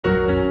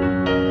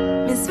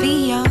Miss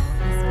VO.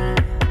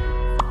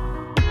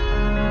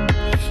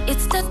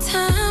 It's the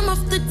time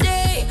of the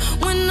day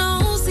when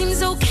all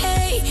seems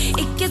okay.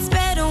 It gets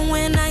better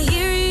when I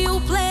hear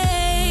you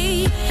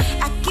play.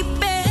 I keep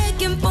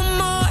begging for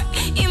more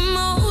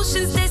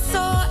emotions, they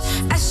soar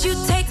as you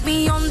take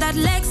me on that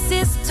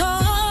Lexus tour.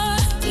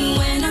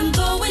 When I'm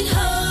going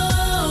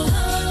home,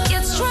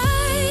 it's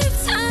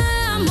drive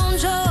time on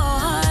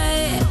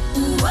joy.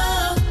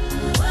 Whoa,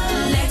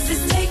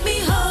 Lexus take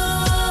me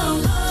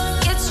home.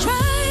 It's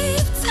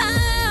drive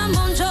time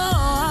on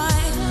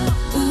joy.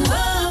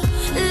 Whoa,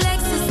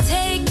 Lexus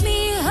take me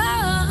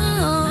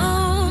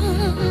home.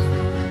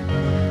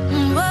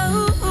 Whoa,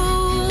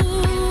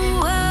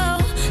 whoa,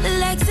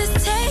 Lexus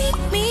take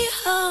me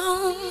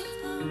home.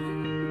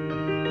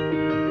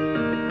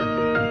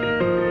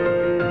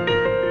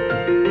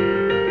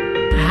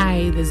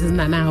 Hi, this is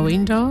Nana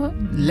Window.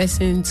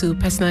 Listen to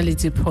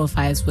Personality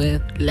Profiles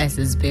with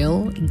Lexus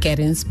Bill. Get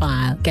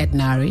inspired, get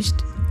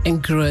nourished,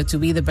 and grow to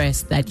be the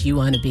best that you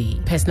want to be.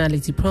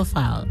 Personality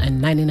Profile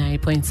and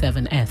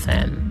 99.7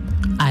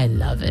 FM. I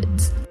love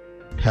it.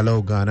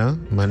 Hello, Ghana.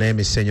 My name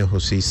is Senor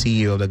Jose,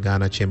 CEO of the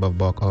Ghana Chamber of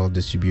Bulk Oil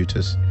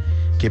Distributors.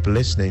 Keep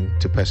listening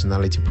to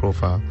Personality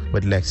Profile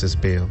with Lexus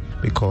Bill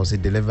because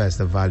it delivers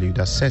the value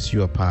that sets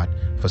you apart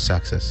for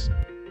success.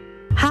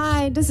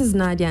 Hi, this is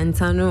Nadia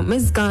Antano,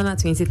 Miss Ghana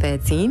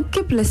 2013.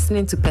 Keep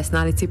listening to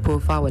Personality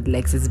Profile with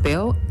Lexus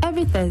Bill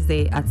every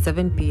Thursday at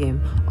 7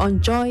 p.m.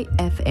 on Joy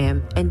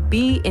FM and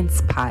be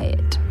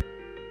inspired.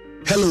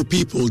 Hello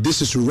people,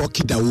 this is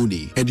Rocky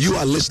Dauni and you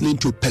are listening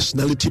to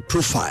Personality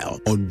Profile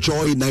on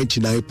Joy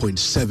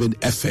 99.7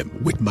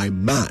 FM with my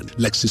man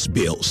Lexus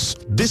Bills.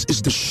 This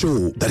is the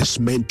show that is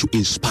meant to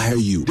inspire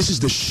you. This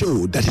is the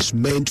show that is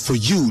meant for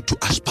you to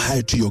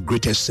aspire to your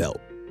greatest self.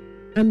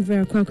 I'm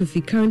Vera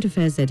Kwakofi, Current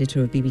Affairs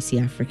Editor of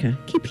BBC Africa.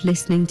 Keep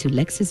listening to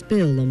Lexus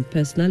Bill on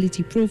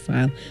Personality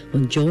Profile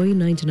on Joy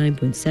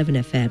 99.7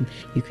 FM.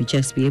 You could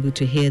just be able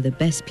to hear the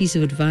best piece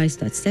of advice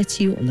that sets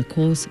you on the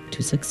course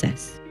to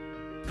success.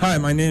 Hi,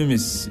 my name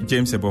is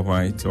James Ebo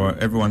White, or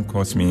everyone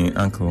calls me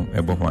Uncle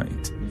Ebo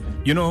White.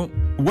 You know,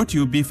 what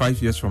you'll be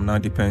 5 years from now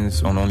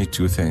depends on only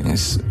two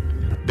things: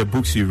 the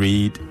books you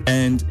read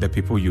and the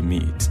people you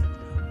meet.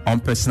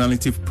 On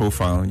Personality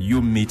Profile, you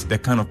meet the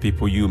kind of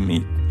people you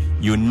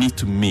need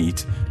to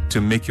meet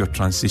to make your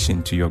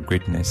transition to your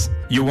greatness.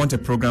 You want a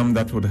program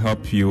that would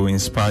help you,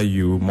 inspire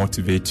you,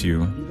 motivate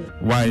you.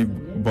 Why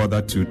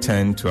bother to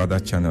turn to other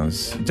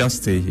channels?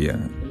 Just stay here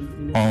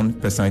on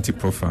Personality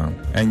Profile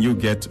and you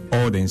get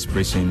all the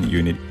inspiration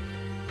you need.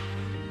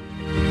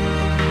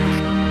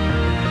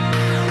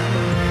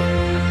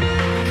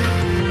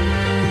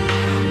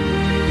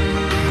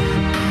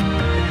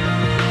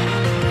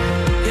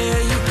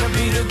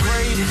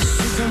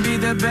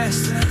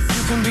 Best.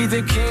 You can be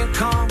the King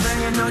Kong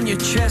banging on your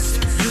chest.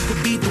 You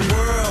can beat the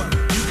world,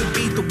 you can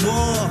beat the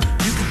war.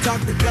 You can talk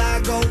the guy,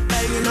 go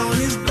banging on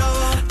his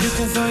door. You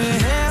can throw your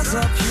hands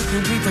up, you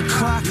can beat the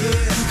clock.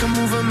 You can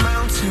move a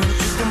mountain,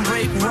 you can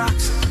break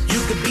rocks. You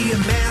can be a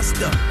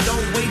master,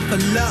 don't wait for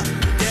luck.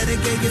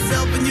 Dedicate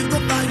yourself and you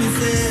can find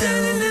yourself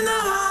standing in the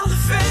Hall of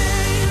Fame.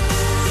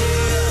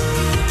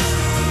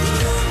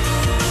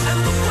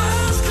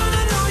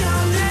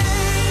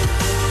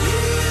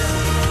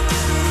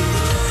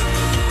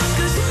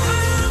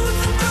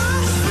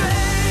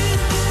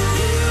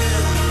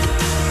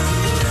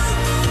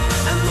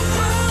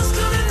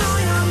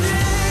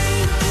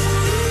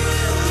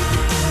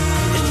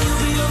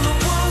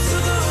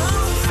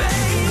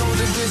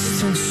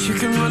 You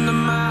can run the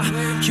mile,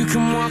 you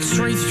can walk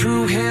straight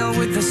through hell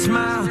with a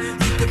smile.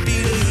 You could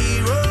be the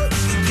hero,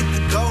 you can get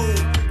the gold.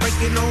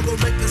 Breaking all the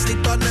records they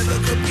thought never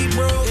could be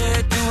broke.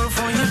 Yeah, do it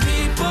for your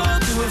people,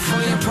 do it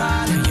for your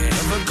pride. And you're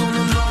never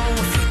gonna know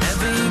if you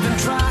never even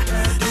try.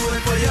 Do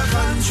it for your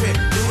country,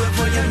 do it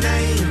for your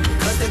name.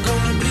 Cause there's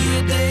gonna be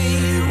a day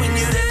when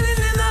you're standing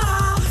in the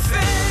Hall of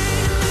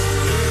Fame.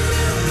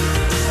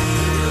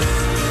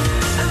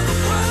 And the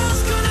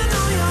world's gonna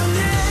know your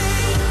name.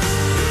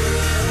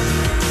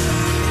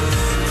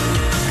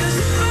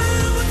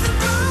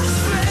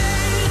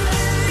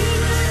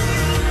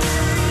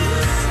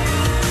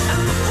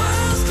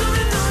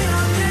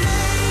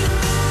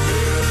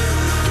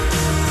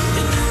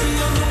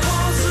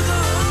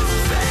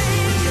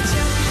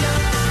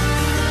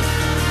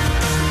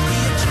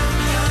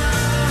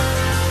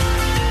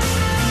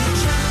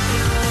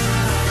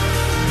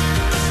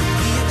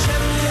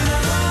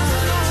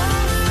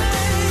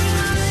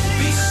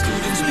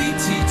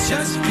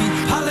 Be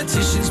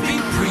politicians, be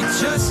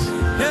preachers,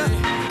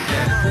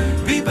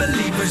 be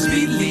believers,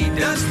 be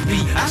leaders, be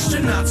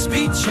astronauts,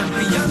 be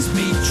champions,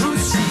 be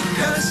truth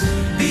seekers,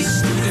 be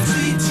students,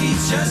 be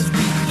teachers,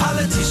 be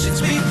politicians,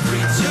 be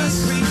preachers,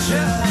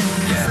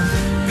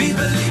 be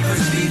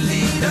believers, be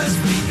leaders,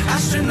 be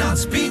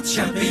astronauts, be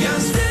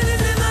champions,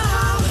 standing in the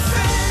Hall of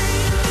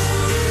Fame.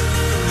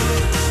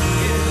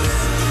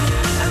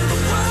 And the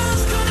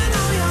world's gonna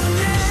know your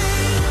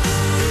name.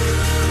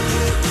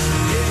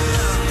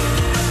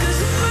 Cause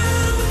you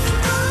burn with the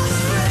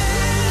gospel.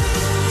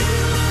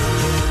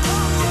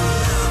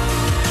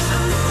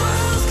 And the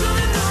world's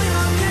gonna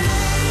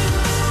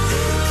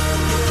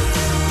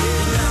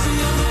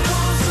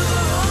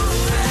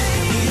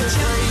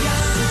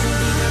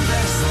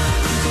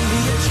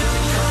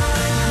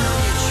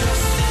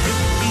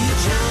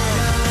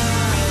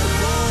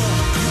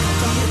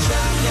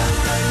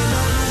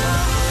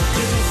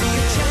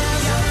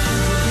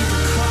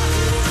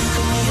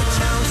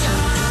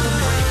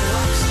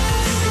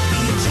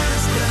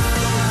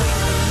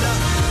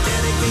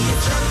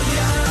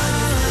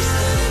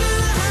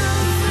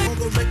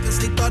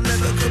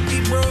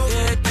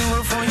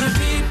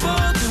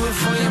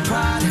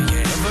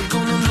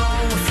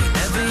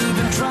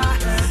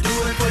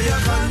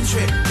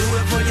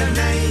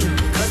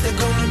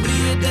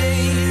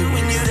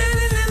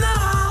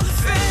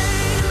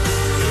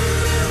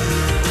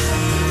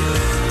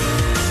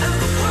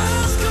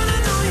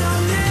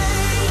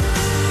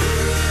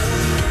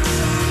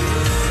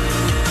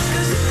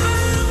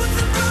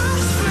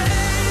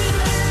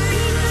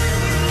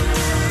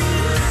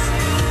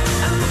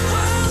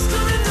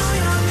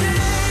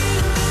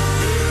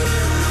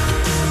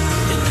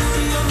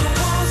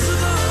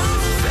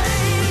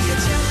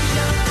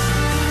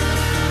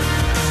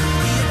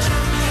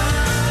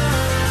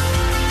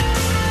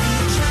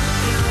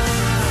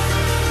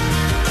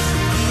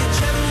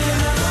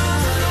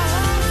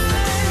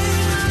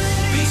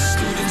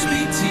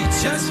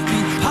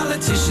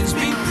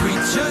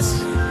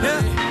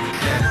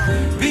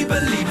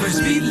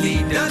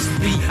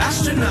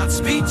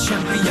Astronauts be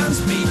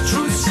champions, be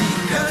truth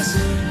seekers,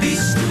 be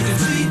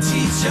students, be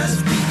teachers,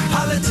 be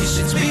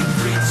politicians, be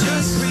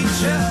preachers,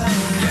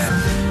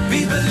 yeah.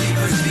 Be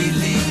believers, be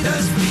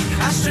leaders, be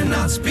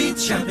astronauts, be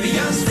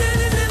champions.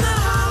 Standing in the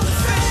Hall of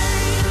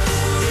Fame,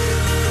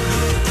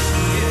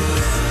 yeah.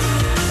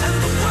 And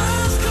the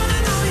world's gonna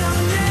know your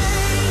name,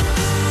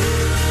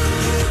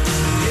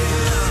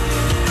 yeah.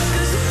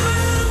 'Cause you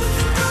burn with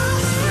the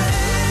God's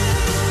flame,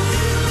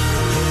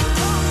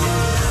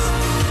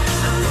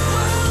 and the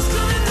world's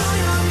gonna know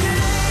your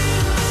name.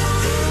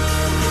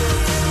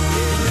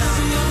 You'll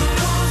be on the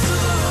walls of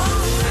the Hall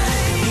of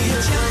Fame. Be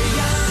a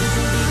champion, you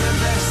can be the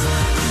best.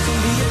 You can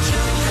be a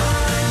champion,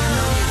 and you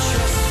know you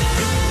trust.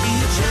 Be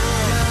a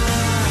champion,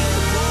 be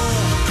the war.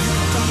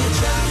 Be a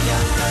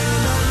champion, and you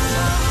know you want.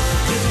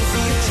 You can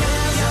be a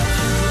champion,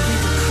 you can be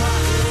the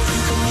clock. You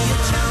can be a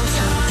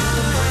champion, you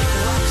can break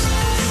rocks.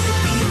 You can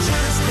be a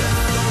champion,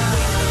 don't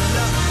wait for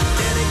luck.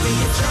 Can it be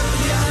a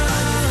champion?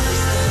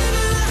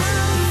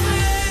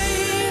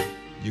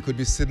 You could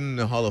be sitting in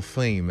the Hall of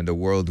Fame and the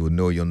world would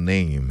know your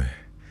name.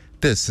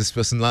 This is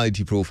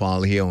Personality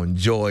Profile here on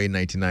Joy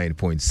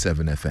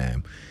 99.7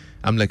 FM.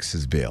 I'm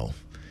Lexus Bill.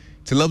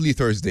 It's a lovely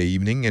Thursday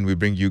evening and we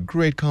bring you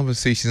great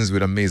conversations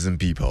with amazing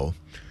people.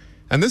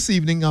 And this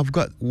evening I've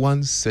got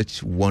one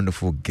such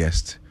wonderful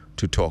guest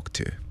to talk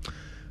to.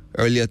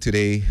 Earlier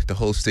today, the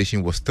whole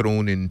station was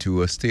thrown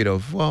into a state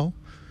of, well,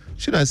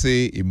 should I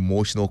say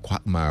emotional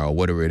quagmire or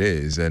whatever it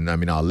is. And I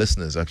mean, our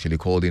listeners actually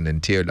called in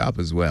and teared up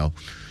as well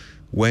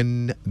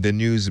when the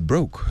news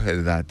broke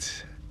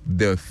that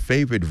their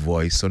favorite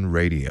voice on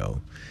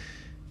radio,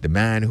 the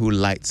man who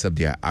lights up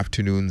their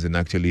afternoons and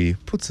actually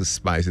puts a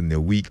spice in their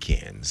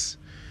weekends,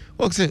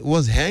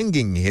 was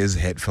hanging his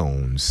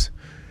headphones.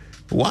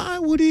 Why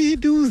would he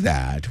do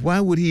that?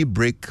 Why would he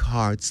break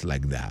hearts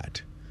like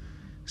that?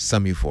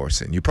 Sammy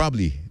Forson. You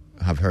probably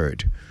have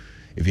heard.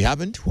 If you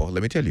haven't, well,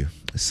 let me tell you.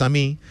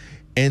 Sammy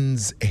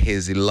ends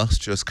his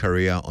illustrious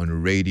career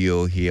on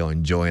radio here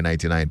on Joy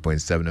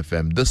 99.7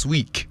 FM this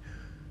week.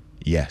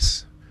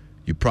 Yes,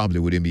 you probably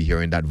wouldn't be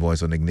hearing that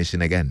voice on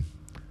Ignition again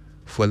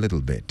for a little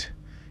bit.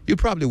 You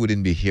probably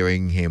wouldn't be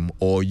hearing him,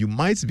 or you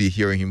might be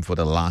hearing him for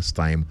the last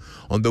time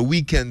on the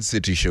Weekend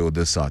City Show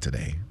this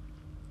Saturday.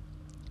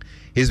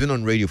 He's been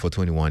on radio for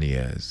 21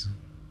 years.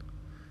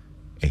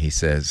 And he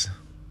says,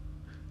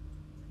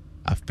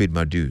 I've paid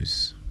my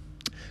dues.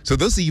 So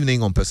this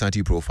evening on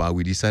Personality Profile,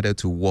 we decided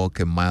to walk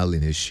a mile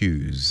in his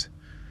shoes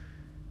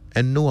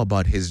and know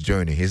about his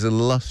journey, his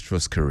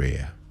illustrious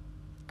career.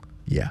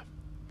 Yeah.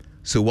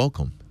 So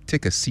welcome.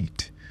 Take a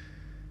seat.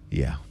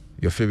 Yeah.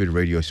 Your favorite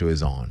radio show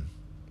is on.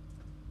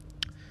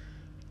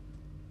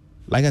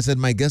 Like I said,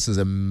 my guest is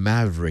a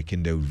maverick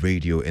in the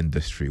radio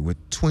industry with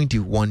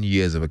 21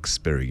 years of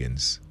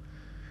experience.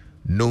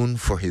 Known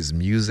for his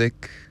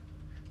music,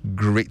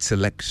 great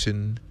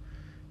selection,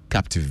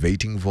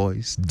 captivating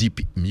voice,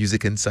 deep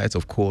music insights,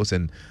 of course,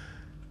 and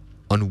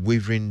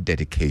unwavering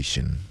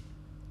dedication.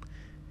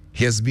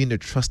 He has been a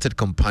trusted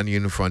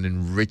companion for an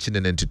enriching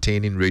and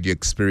entertaining radio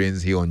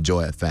experience here on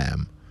Joy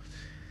FM.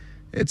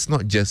 It's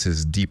not just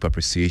his deep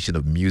appreciation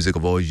of music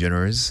of all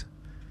genres.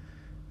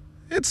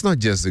 It's not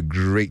just a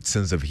great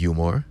sense of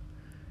humor.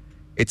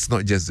 It's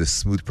not just the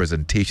smooth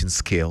presentation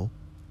skill.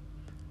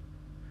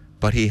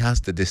 But he has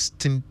the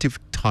distinctive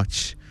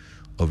touch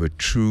of a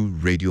true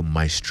radio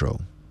maestro.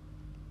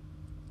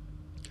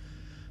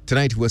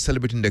 Tonight, we're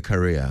celebrating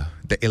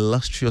the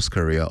illustrious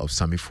career of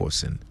Sammy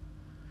Forson,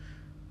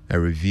 a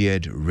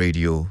revered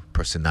radio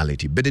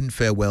personality, bidding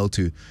farewell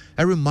to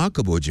a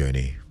remarkable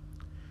journey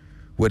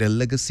with a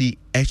legacy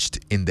etched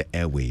in the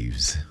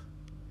airwaves.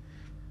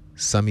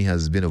 Sammy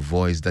has been a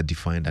voice that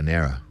defined an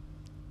era.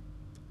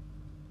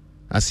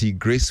 As he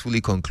gracefully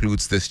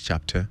concludes this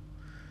chapter,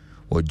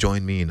 will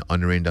join me in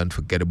honoring the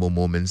unforgettable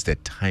moments, the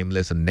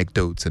timeless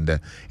anecdotes, and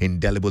the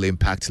indelible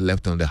impact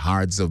left on the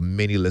hearts of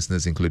many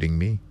listeners, including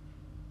me.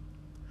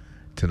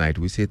 Tonight,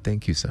 we say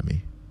thank you,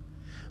 Sammy,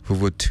 for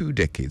over 2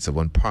 decades of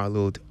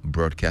unparalleled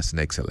broadcasting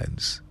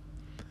excellence.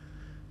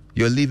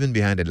 You're leaving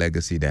behind a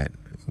legacy that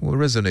will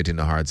resonate in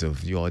the hearts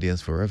of your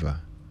audience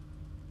forever.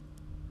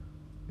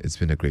 It's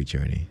been a great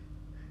journey,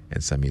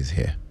 and Sammy is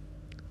here.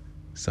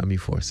 Sammy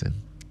Forson.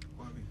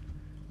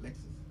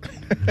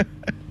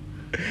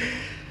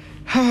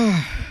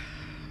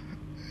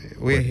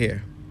 We're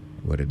here.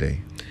 What a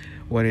day.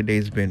 What a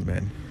day's been,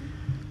 man.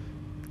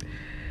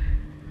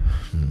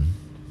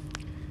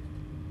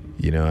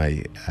 You know,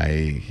 I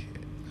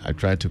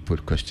tried to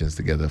put questions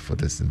together for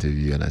this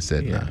interview, and I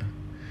said, nah,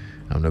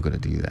 I'm not going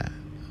to do that.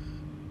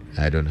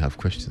 I don't have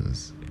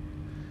questions.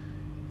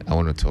 I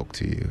want to talk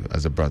to you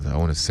as a brother. I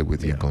want to sit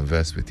with you and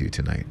converse with you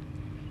tonight.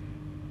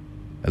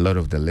 A lot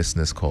of the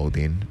listeners called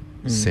in,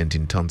 sent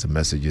in tons of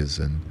messages,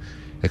 and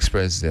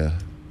expressed their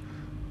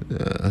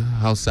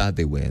how sad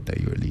they were that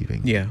you were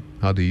leaving. Yeah.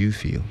 How do you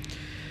feel?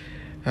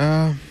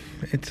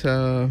 It's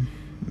a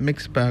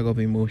mixed bag of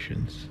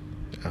emotions.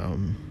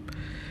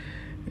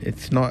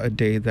 It's not a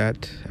day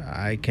that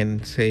I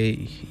can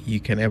say you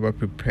can ever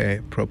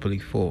prepare properly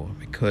for,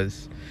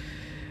 because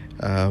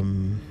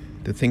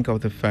to think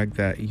of the fact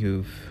that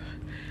you've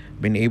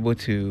been able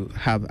to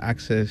have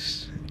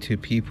access to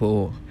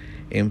people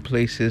in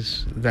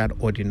places that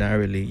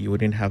ordinarily you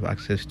wouldn't have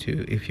access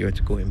to if you were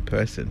to go in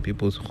person,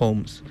 people's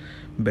homes,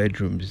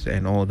 bedrooms,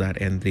 and all that,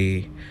 and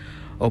they,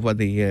 over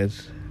the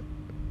years,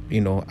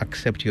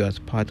 accept you as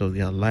part of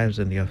their lives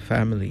and their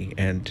family,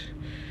 and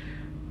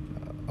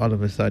all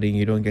of a sudden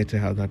you don't get to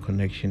have that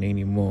connection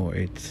anymore.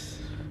 It's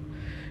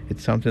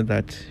something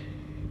that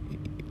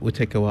will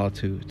take a while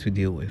to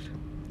deal with.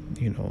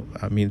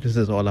 This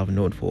is all I've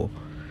known for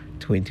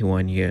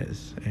 21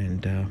 years,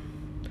 and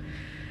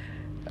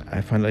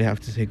I finally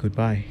have to say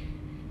goodbye.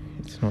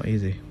 It's not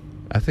easy.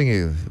 I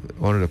think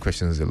one of the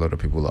questions a lot of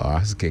people are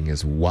asking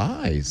is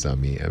why,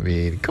 Sammy? I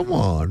mean, come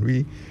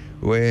on,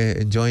 we're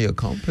enjoying your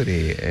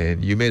company,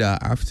 and you made our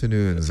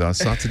afternoons, our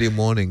Saturday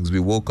mornings. We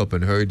woke up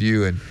and heard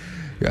you, and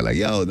you're like,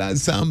 yo,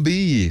 that's Sam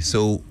B.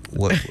 So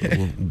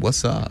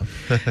what's up?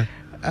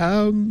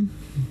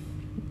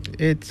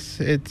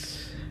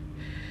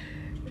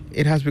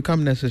 It has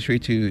become necessary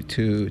to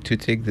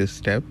take this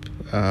step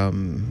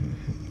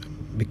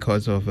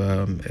because of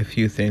a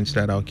few things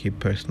that I'll keep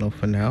personal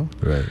for now.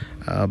 Right.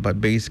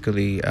 But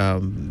basically,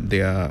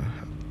 there are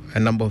a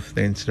number of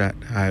things that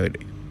I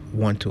would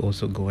want to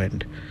also go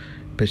and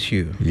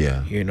pursue.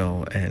 Yeah.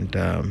 And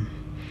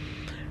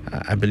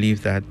I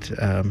believe that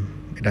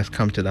it has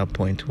come to that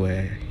point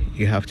where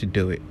you have to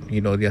do it.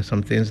 There are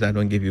some things that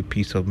don't give you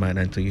peace of mind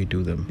until you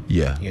do them.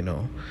 Yeah.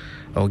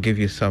 Or give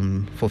you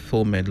some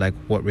fulfillment, like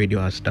what radio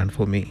has done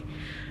for me.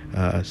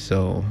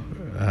 So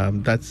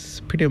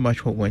that's pretty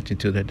much what went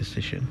into the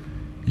decision.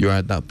 You're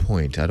at that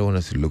point. I don't want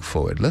us to look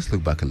forward. Let's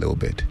look back a little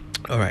bit.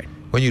 All right.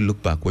 When you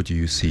look back, what do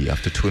you see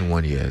after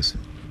 21 years?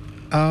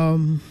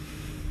 I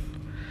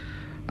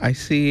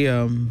see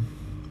a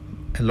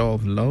lot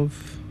of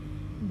love,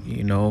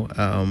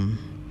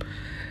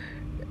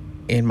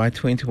 in my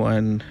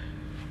 21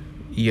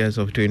 years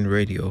of doing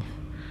radio.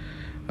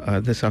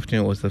 This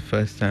afternoon was the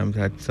first time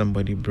that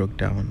somebody broke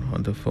down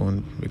on the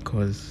phone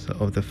because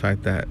of the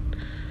fact that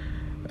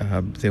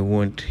they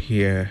won't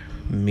hear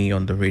me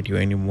on the radio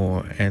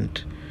anymore.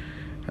 And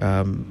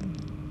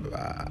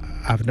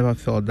I've never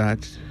felt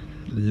that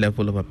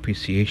level of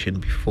appreciation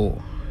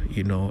before,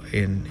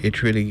 and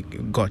it really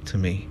got to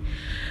me.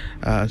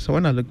 So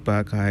when I look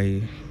back,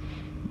 I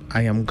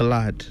am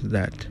glad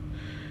that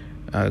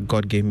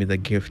God gave me the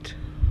gift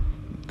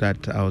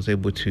that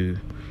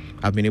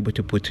I've been able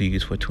to put to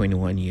use for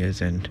 21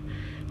 years and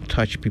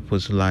touch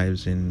people's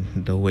lives in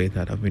the way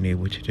that I've been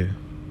able to do.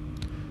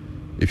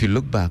 If you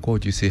look back, what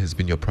would you say has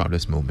been your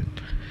proudest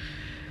moment?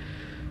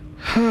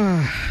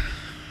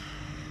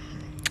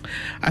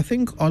 I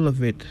think all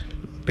of it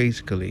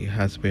basically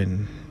has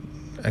been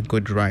a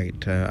good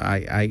ride.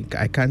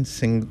 I can't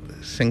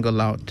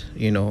single out,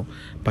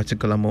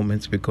 particular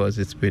moments because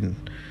it's been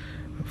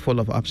full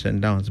of ups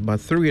and downs, but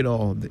through it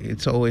all,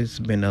 it's always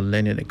been a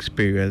learning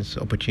experience,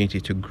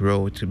 opportunity to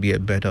grow, to be a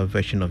better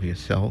version of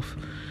yourself,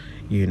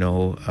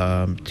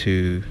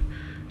 to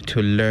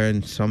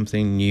learn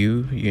something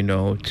new,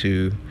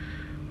 to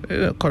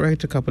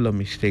correct a couple of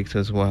mistakes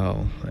as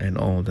well, and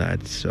all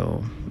that.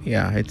 So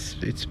yeah,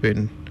 it's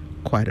been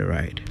quite a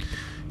ride.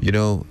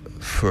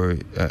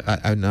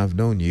 I've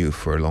known you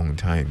for a long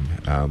time,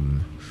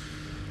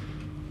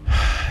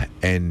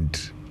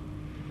 and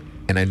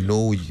I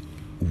know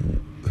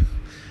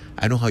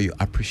how you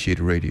appreciate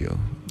radio.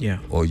 Yeah.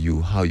 Or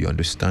how you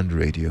understand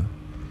radio.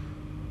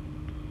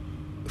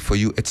 For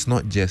you, it's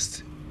not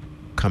just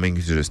coming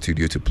to the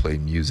studio to play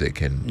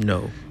music and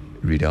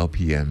read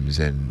LPMs,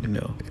 and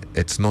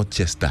it's not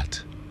just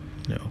that.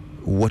 No.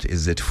 What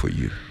is it for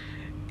you?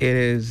 It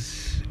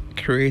is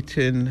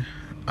creating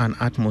an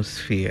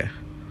atmosphere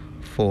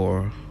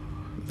for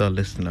the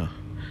listener.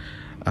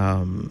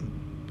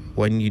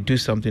 When you do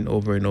something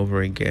over and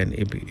over again,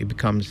 it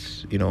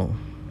becomes,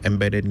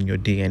 embedded in your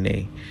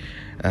DNA.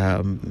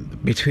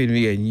 Between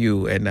me and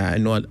you, and I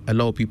know a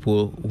lot of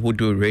people who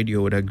do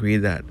radio would agree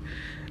that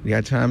there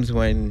are times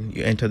when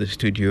you enter the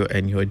studio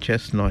and you're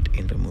just not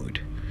in the mood.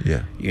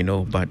 Yeah.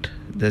 But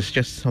there's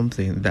just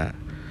something that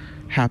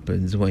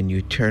happens when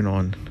you turn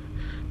on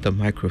the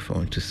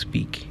microphone to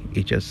speak.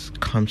 It just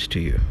comes to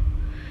you.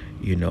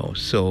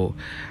 So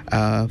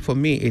for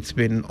me, it's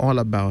been all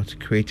about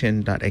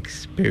creating that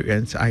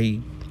experience.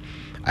 I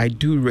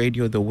do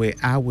radio the way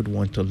I would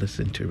want to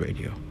listen to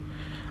radio.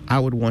 I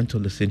would want to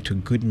listen to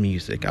good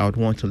music. I would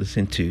want to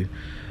listen to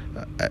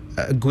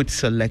a good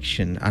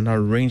selection, an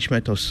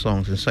arrangement of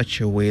songs in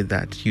such a way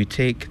that you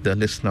take the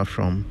listener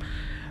from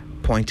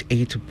point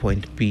A to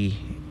point B.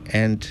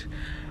 And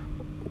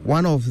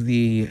one of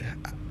the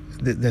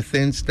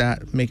things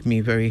that make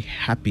me very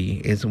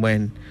happy is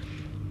when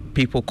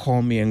people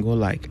call me and go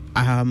like,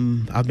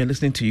 I've been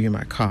listening to you in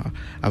my car.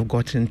 I've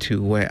gotten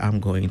to where I'm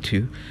going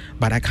to,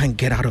 but I can't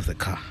get out of the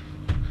car.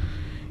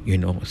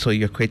 So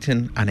you're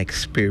creating an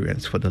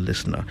experience for the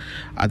listener.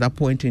 At that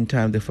point in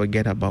time, they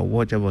forget about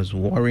whatever's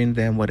worrying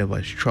them,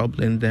 whatever's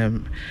troubling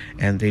them,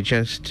 and they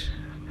just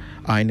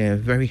are in a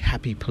very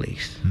happy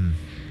place.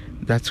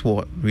 That's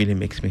what really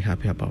makes me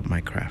happy about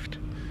my craft.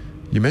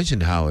 You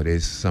mentioned how it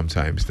is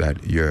sometimes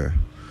that you're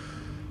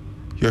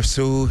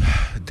so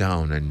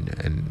down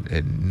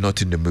and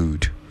not in the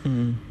mood.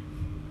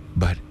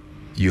 But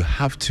you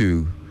have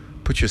to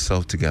put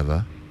yourself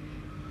together.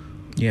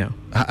 Yeah.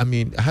 I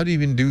mean, how do you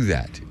even do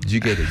that? Do you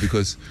get it?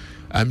 Because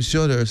I'm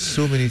sure there are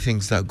so many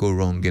things that go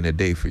wrong in a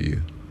day for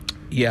you.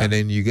 Yeah. And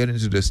then you get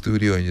into the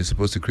studio and you're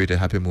supposed to create a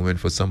happy moment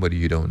for somebody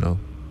you don't know.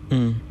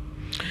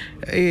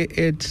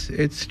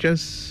 It's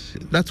just,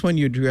 that's when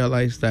you'd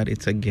realize that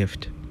it's a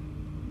gift.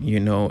 You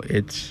know,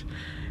 it's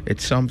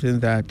something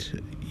that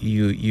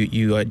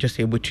you are just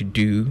able to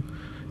do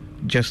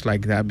just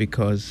like that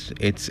because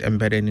it's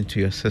embedded into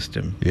your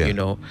system. Yeah. You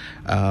know,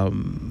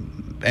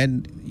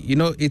 and you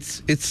know,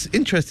 it's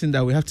interesting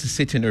that we have to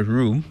sit in a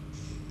room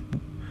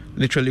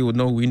literally with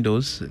no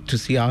windows to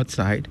see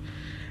outside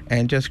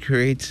and just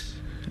create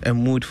a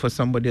mood for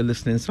somebody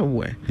listening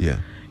somewhere. Yeah.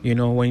 You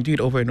know, when you do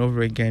it over and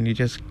over again, you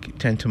just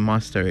tend to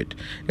master it.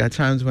 There are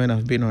times when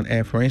I've been on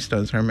air. For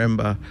instance, I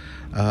remember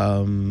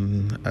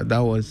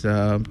that was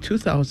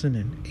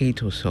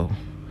 2008 or so.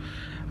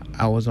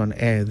 I was on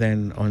air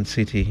then on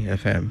City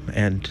FM,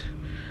 and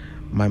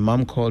my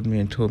mom called me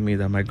and told me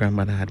that my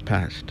grandmother had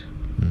passed.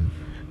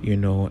 You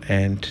know,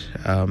 and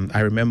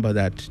I remember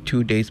that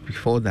 2 days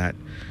before that,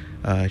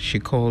 she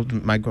called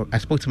I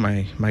spoke to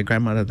my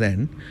grandmother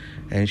then,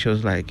 and she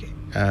was like,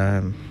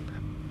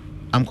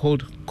 I'm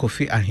called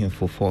Kofi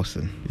Ahimfo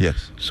Forsen.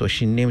 Yes. So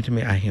she named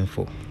me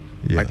Ahimfo,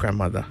 my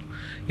grandmother.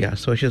 Yeah,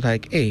 so she's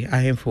like, hey,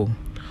 Ahimfo,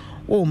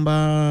 oh,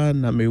 mba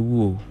na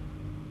mewu.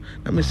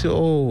 Let me say,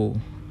 oh,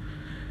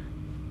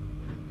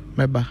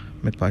 meba,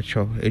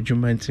 mepacho,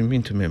 ejumanti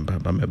mintu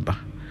memba, ba meba.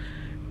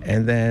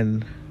 And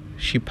then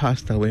she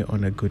passed away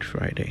on a Good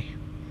Friday.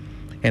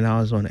 And I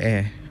was on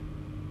air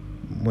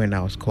when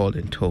I was called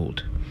and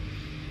told.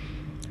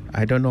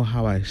 I don't know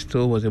how I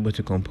still was able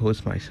to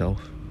compose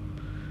myself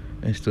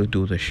and still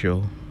do the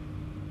show.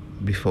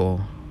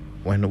 Before,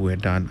 when we were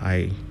done,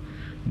 I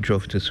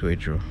drove to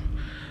Swedro.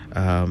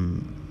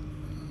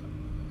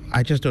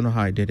 I just don't know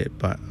how I did it,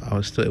 but I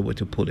was still able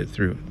to pull it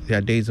through. There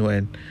are days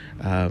when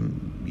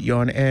you're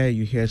on air,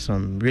 you hear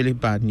some really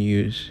bad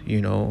news.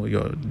 You know,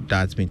 your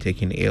dad's been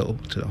taken ill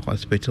to the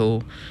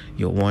hospital.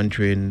 You're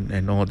wondering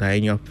and all that,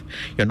 and you're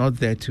not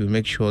there to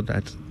make sure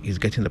that he's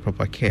getting the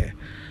proper care.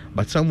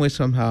 But some way,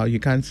 somehow, you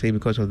can't say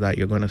because of that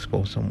you're going to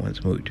spoil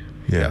someone's mood.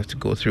 Yeah. You have to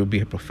go through,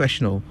 be a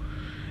professional,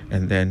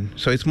 and then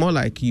so it's more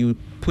like you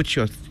put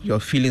your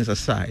feelings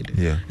aside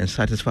and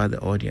satisfy the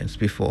audience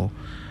before.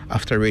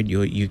 After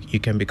radio, you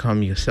can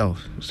become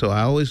yourself. So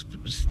I always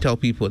tell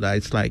people that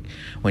it's like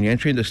when you're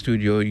entering the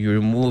studio, you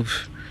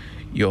remove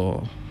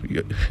your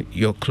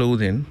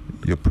clothing,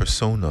 your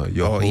persona,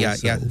 your whole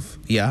self.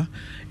 Yeah,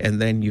 and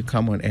then you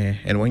come on air,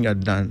 and when you're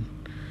done,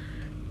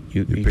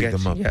 you pick get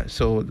them up. Yeah.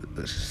 So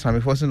Sammy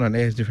Forsen on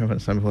air is different from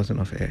Sammy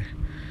Forsen off air,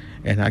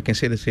 and I can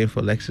say the same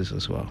for Lexus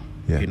as well.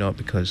 Yeah. You know,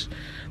 because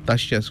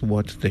that's just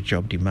what the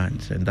job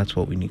demands, and that's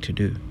what we need to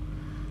do.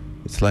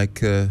 It's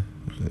like a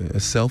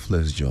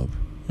selfless job.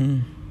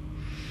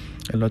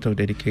 A lot of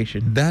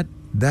dedication. That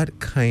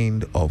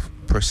kind of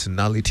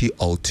personality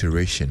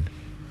alteration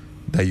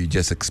that you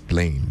just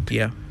explained.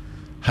 Yeah.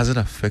 Has it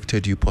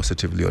affected you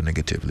positively or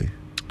negatively?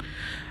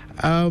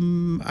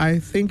 I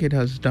think it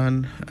has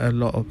done a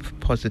lot of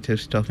positive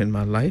stuff in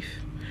my life.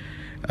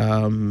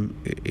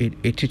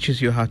 It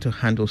teaches you how to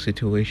handle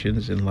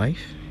situations in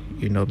life,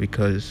 you know,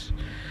 because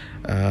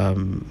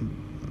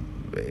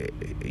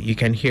you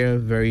can hear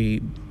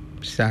very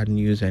sad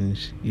news and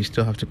you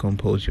still have to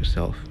compose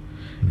yourself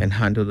and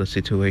handle the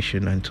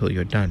situation until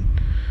you're done.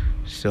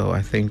 So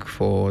I think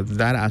for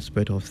that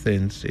aspect of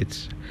things,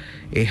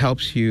 it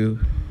helps you,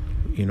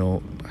 you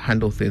know,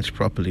 handle things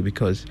properly,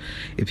 because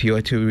if you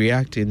were to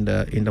react in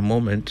the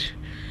moment,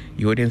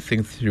 you wouldn't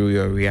think through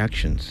your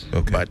reactions.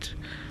 Okay. But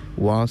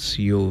whilst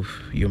you're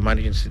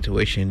managing the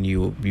situation,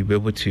 you'll be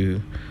able to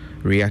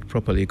react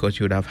properly because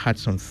you would have had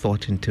some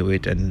thought into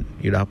it and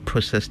you'd have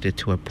processed it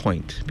to a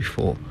point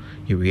before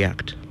you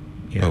react.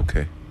 Yeah.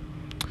 Okay.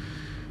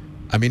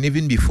 I mean,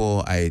 even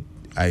before I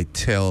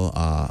tell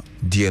our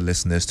dear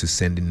listeners to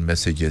send in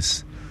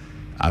messages,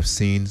 I've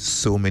seen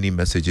so many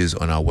messages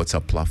on our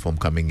WhatsApp platform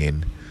coming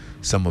in,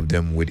 some of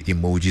them with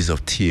emojis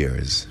of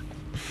tears.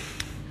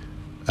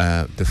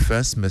 The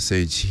first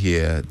message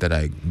here that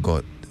I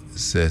got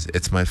says,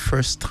 it's my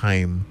first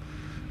time,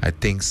 I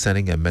think,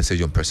 sending a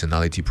message on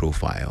personality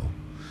profile.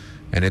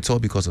 And it's all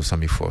because of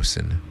Sammy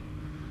Forsen,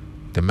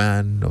 the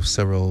man of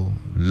several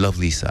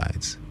lovely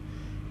sides.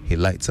 He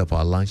lights up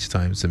our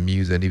lunchtimes,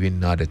 amuse, and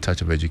even add a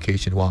touch of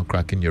education while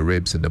cracking your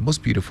ribs. And the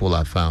most beautiful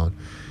I found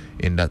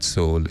in that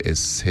soul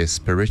is his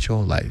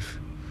spiritual life.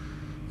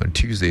 On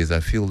Tuesdays, I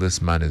feel this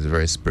man is a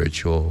very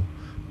spiritual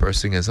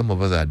person, and some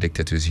of us are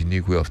addicted to his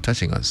unique way of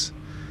touching us.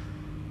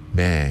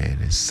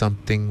 Man,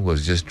 something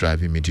was just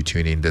driving me to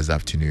tune in this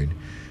afternoon,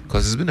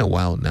 because it's been a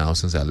while now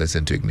since I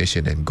listened to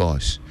Ignition, and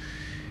gosh,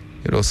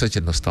 it was such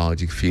a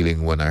nostalgic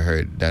feeling when I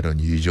heard that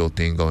unusual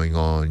thing going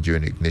on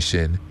during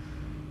Ignition,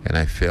 and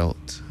I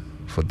felt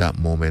for that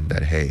moment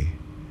that, hey,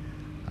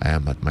 I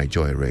am at my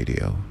Joy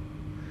Radio.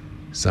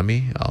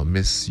 Sammy, I'll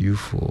miss you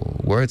for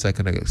words I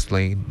cannot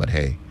explain, but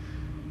hey,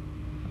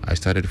 I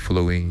started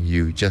following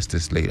you just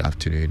this late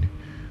afternoon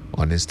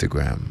on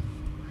Instagram.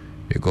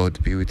 May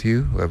God be with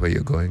you wherever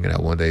you're going, and I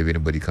wonder if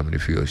anybody coming to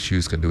fill your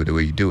shoes can do it the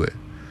way you do it.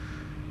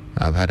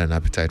 I haven't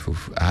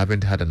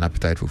had an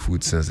appetite for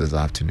food since this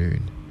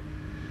afternoon.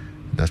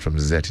 That's from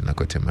Zet in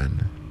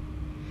Akoteman.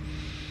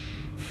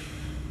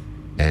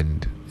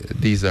 And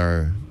these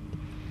are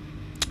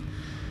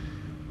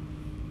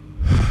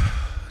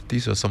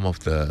some of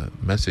the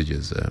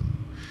messages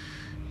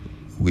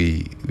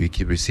we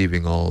keep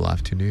receiving all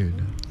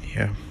afternoon.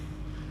 Yeah.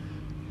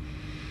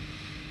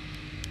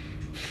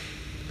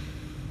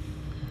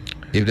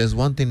 If there's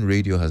one thing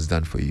radio has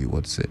done for you,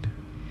 what's it?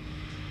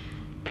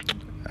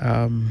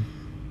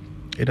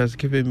 It has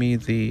given me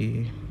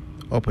the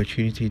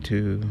opportunity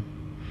to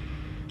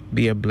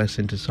be a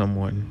blessing to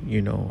someone.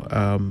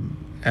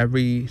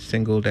 Every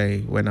single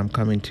day when I'm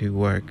coming to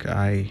work,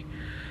 I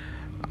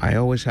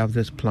always have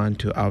this plan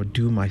to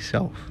outdo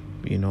myself,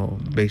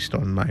 based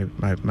on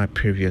my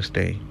previous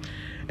day.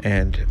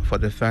 And for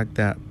the fact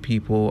that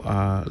people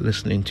are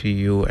listening to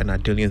you and are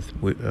dealing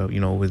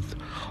with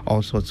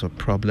all sorts of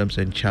problems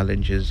and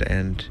challenges,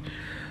 and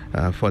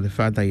for the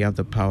fact that you have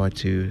the power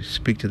to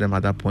speak to them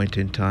at that point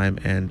in time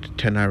and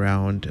turn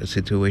around a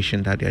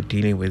situation that they're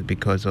dealing with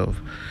because of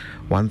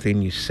one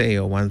thing you say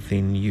or one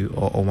thing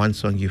or one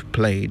song you've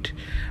played,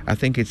 I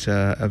think it's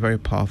a very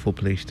powerful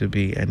place to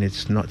be, and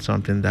it's not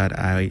something that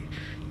I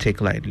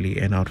take lightly,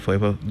 and I'd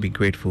forever be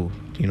grateful,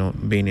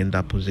 being in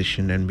that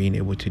position and being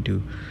able to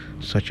do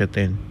such a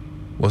thing.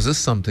 Was this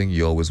something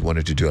you always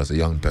wanted to do as a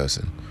young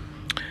person?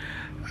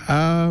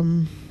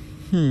 I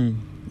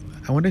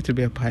wanted to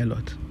be a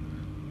pilot.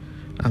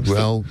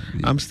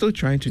 I'm still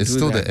trying to do that. It's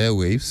still the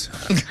airwaves.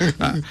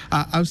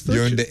 I'm still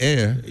You're in the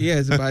air.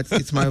 Yes, but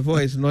it's my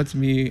voice, not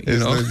me.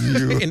 Not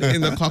you.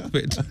 in the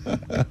cockpit.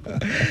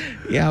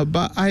 Yeah,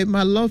 but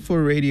my love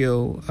for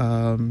radio,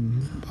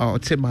 I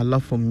would say my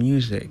love for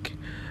music,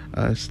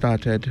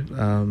 started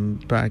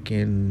back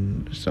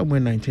in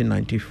somewhere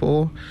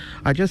 1994.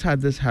 I just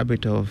had this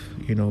habit of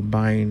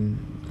buying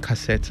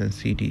cassettes and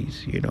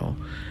CDs,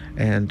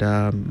 and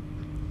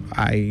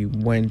I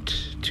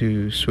went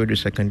to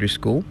Swedish secondary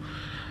school.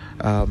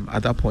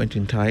 At that point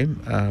in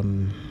time,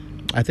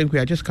 I think we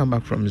had just come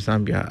back from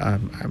Zambia.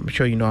 I'm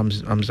sure I'm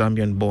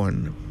Zambian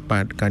born,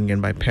 but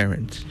Ghanaian by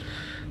parents.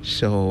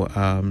 So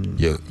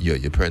your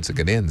parents are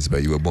Ghanaians,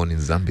 but you were born in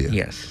Zambia.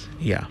 Yes,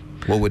 yeah.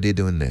 What were they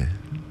doing there?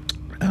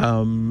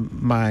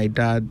 My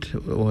dad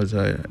was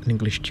an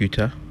English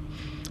tutor,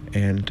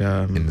 and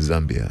in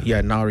Zambia.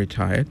 Yeah, now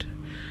retired.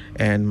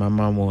 And my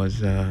mom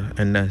was a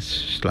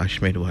nurse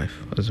 /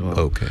 midwife as well.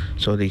 Okay.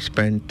 So they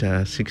spent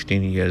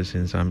 16 years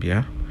in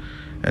Zambia,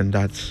 and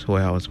that's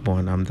where I was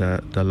born. I'm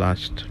the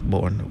last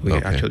born.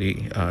 We're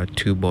actually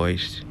two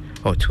boys,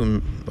 now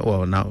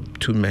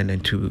 2 men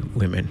and 2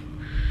 women.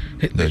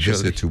 No,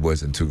 just say 2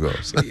 boys and 2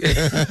 girls.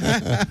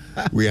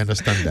 We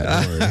understand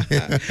that,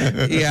 don't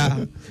worry.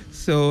 Yeah.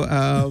 So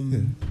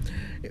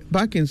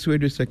back in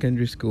Swedish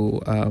secondary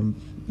school,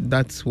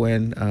 that's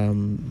when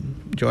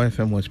Joy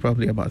FM was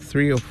probably about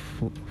 3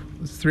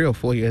 or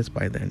 4 years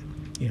by then.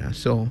 Yeah,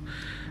 so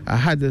I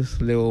had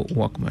this little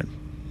Walkman.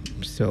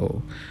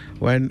 So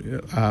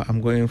when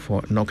I'm going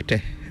for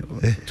Nocte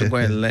to go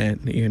and learn,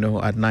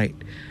 at night,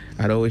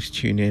 I'd always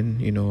tune in.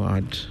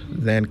 I'd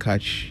then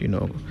catch,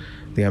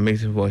 the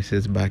amazing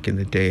voices back in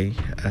the day.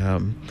 I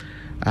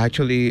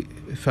actually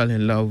fell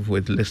in love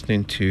with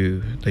listening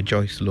to the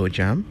Joy Slow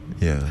Jam.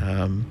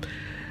 Yeah.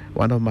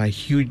 One of my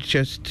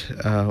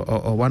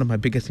one of my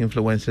biggest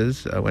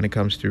influences when it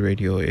comes to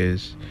radio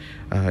is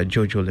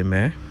Jojo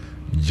Lemaire.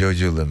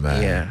 Jojo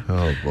Lemaire. Yeah.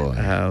 Oh boy.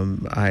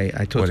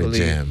 What a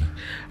jam.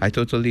 I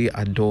totally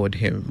adored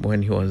him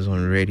when he was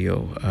on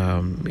radio.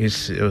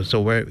 He's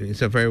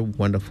a very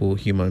wonderful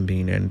human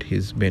being, and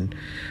he's been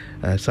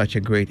such a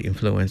great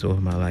influence over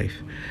my life.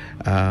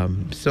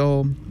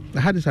 So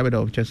I had this habit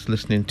of just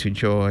listening to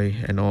Joy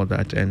and all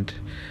that, and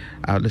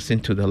I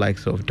listened to the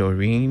likes of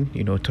Doreen,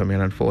 Tommy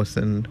Alan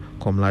Forson,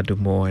 Komla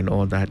Dumont and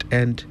all that.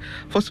 And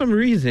for some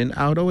reason,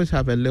 I would always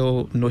have a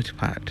little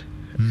notepad,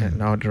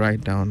 and I would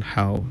write down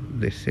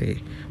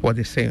what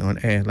they say on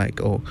air, like,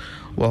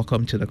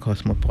 welcome to the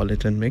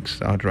Cosmopolitan Mix.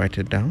 I would write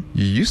it down.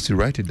 You used to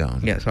write it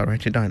down? Yes, I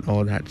write it down,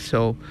 all that.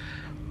 So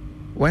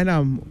when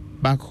I'm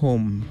back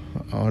home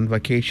on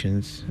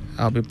vacations,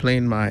 I'll be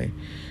playing my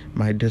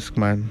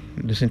Discman,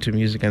 listen to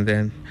music, and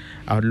then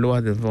I'll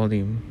lower the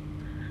volume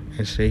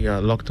and say you're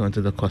locked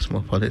onto the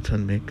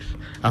Cosmopolitan Mix.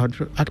 I would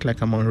act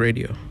like I'm on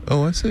radio.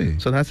 Oh, I see.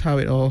 So that's how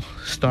it all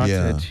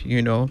started,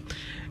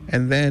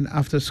 And then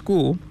after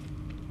school,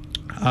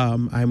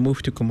 I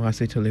moved to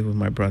Kumasi to live with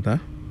my brother,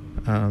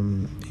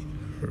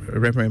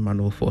 Reverend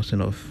Emmanuel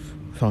Forson of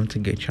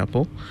Fountain Gate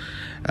Chapel.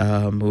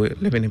 We're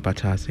living in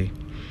Patasi.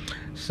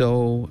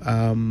 So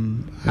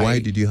why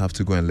did you have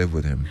to go and live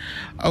with him?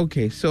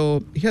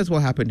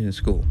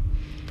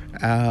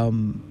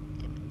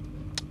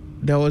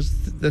 there was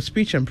the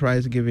speech and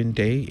prize giving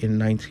day in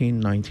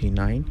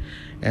 1999,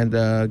 and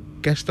the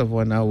guest of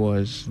honor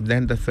was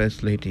then the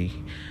First Lady,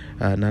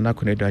 Nana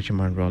Kunedu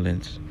Achiman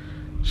Rollins.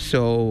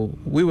 So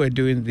we were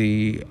doing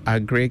the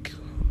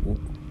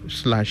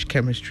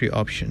agric/chemistry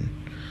option.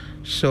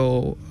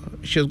 So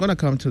she was going to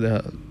come to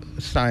the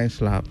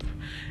science lab,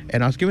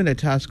 and I was given the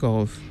task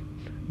of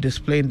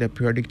displaying the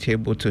periodic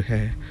table to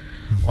her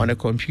on a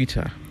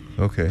computer.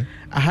 Okay.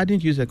 I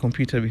hadn't used a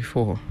computer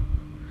before,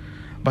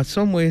 but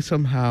some way,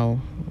 somehow,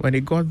 when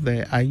it got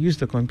there, I used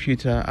the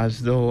computer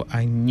as though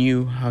I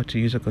knew how to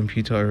use a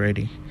computer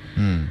already.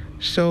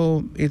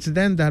 So it's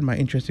then that my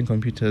interest in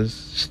computers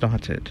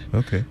started.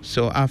 Okay.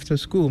 So after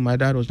school, my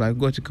dad was like,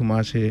 go to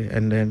Kumasi,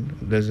 and then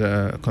there's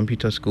a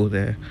computer school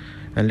there,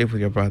 and live with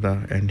your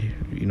brother, and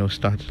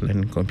start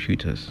learning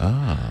computers.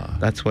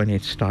 That's when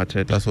it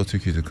started. That's what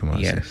took you to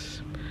Kumasi. Yes.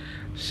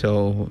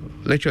 So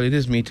literally,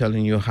 this is me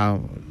telling you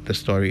how the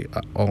story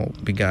all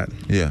began.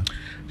 Yeah.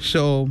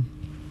 So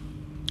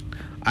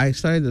I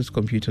started this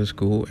computer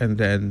school, and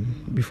then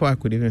before I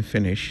could even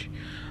finish,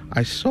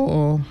 I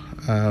saw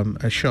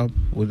a shop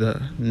with the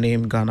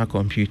name Ghana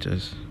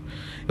Computers.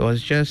 It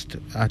was just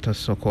at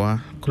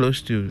Asokwa,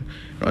 close to,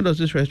 there's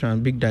this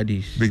restaurant, Big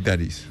Daddy's. Big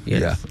Daddy's.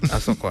 Yes, Yeah.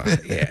 Asokwa,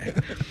 yeah.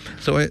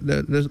 So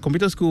the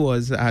computer school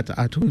was at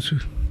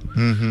Atunsu.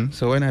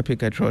 So when I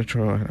pick a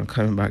trotro and I'm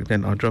coming back,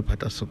 then I'll drop at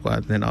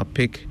Asokwa, then I'll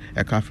pick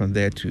a car from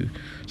there to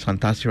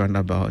Santasi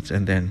roundabout,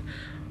 and then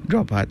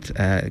drop at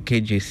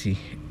KJC,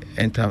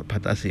 enter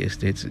Patasi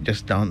Estates,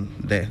 just down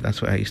there.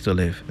 That's where I used to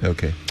live.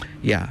 Okay.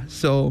 Yeah,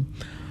 so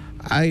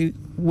I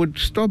would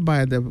stop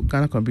by the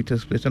Ghana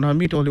Computers place, and I'll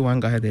meet only one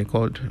guy there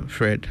called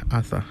Fred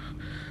Arthur.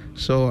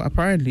 So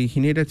apparently he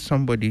needed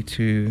somebody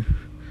to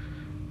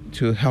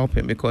help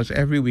him, because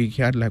every week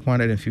he had like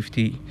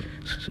 150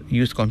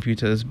 used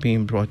computers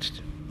being brought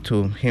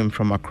to him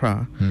from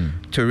Accra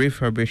to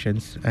refurbish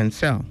and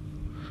sell.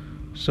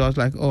 So I was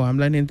like, I'm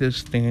learning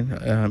this thing,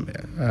 A+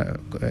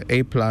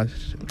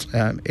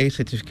 A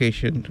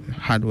certification,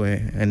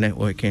 hardware and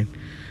networking.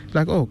 It's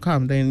like,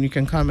 come, then you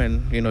can come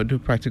and do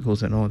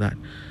practicals and all that.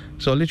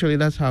 So literally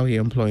that's how he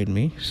employed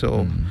me.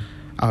 So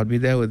I would be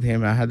there with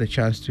him. I had the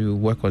chance to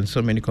work on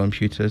so many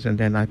computers, and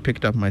then I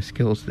picked up my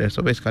skills there.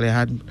 So basically I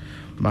had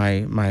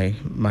my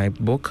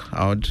book.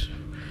 I would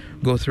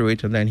go through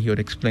it, and then he would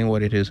explain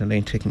what it is and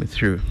then take me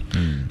through.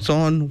 So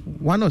on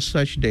one of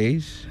such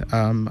days,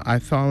 I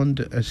found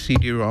a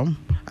CD-ROM.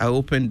 I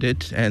opened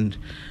it, and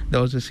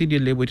there was a CD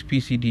labeled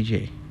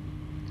PCDJ.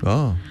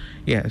 Oh.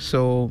 Yeah,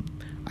 so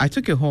I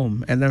took it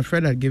home, and then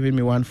Fred had given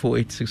me one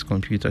 486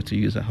 computer to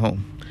use at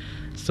home.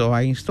 So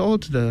I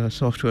installed the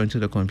software into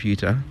the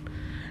computer,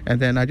 and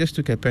then I just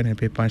took a pen and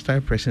paper and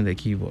started pressing the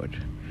keyboard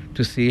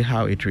to see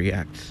how it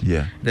reacts.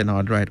 Yeah. Then I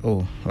would write,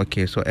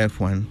 okay, so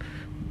F1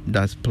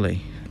 does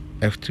play,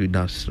 F2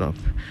 does stop,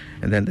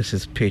 and then this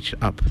is pitch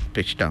up,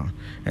 pitch down,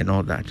 and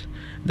all that.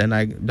 Then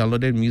I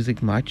downloaded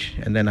Music Match,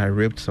 and then I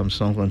ripped some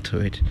songs onto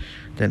it.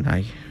 Then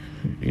I,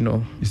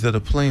 Instead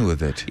of playing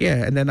with it?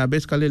 Yeah, and then I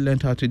basically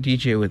learned how to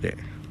DJ with it.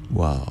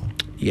 Wow.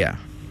 Yeah.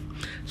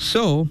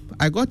 So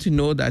I got to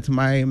know that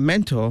my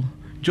mentor,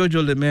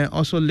 Jojo Lemaire,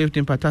 also lived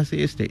in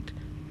Patasi Estate.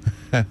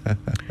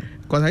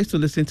 Because I used to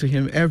listen to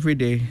him every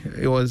day.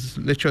 It was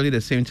literally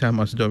the same time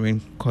as during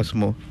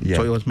Cosmo. Yeah.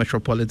 So it was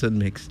Metropolitan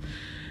Mix.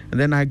 And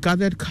then I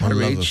gathered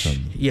courage. Love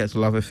FM. Yes,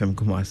 Love FM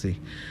Kumasi.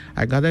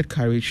 I gathered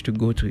courage to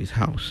go to his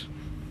house.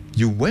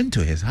 You went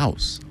to his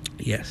house?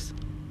 Yes.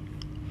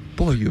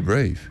 Boy, you're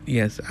brave.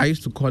 Yes. I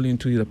used to call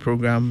into the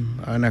program,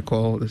 and I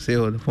call, they say,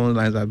 the phone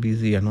lines are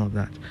busy and all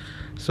that.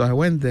 So I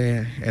went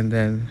there, and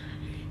then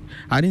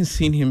I didn't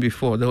seen him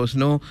before. There was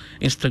no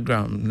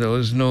Instagram. There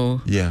was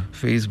no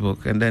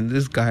Facebook. And then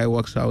this guy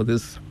walks out with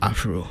this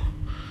afro.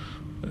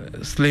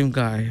 Slim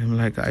guy. I'm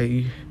like,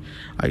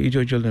 are you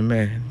Jojo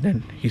Lemaire?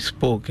 Then he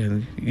spoke,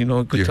 and could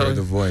you tell. heard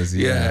the voice,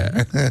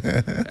 yeah.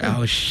 I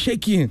was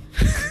shaking.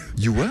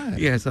 You were?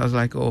 Yes, I was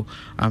like,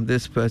 I'm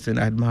this person,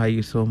 I admire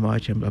you so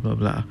much, and blah, blah,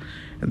 blah.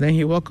 And then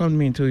he welcomed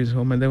me into his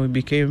home, and then we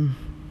became,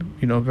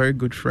 very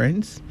good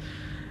friends.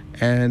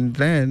 And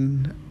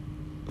then,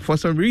 for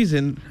some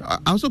reason, I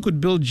also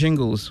could build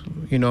jingles,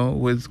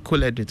 with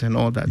Cool Edit and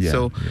all that.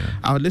 So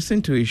I would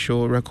listen to his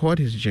show, record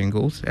his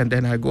jingles, and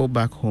then I go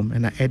back home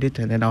and I edit,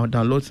 and then I'll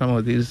download some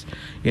of these,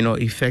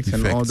 effects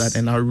and all that,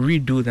 and I'll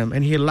redo them.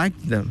 And he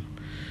liked them.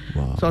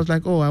 Wow. So I was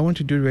like, I want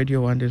to do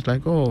radio one day. It's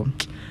like,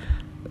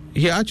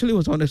 he actually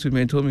was honest with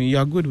me and told me,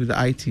 you're good with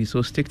IT,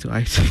 so stick to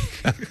IT.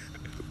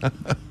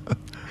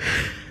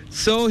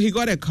 So he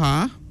got a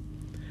car,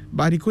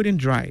 but he couldn't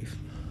drive.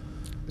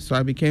 So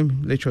I became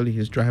literally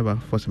his driver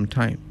for some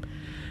time.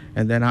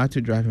 And then I had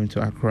to drive him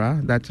to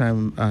Accra. That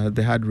time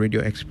they had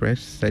Radio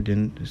Express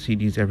sending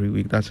CDs every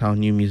week. That's how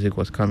new music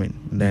was coming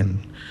then.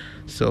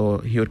 So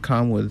he would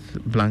come with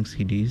blank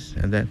CDs.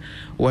 And then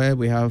where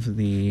we have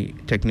the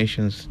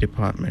technicians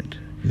department,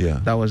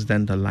 that was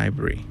then the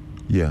library.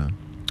 Yeah.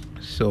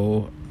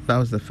 So that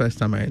was the first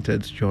time I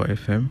entered Joy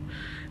FM.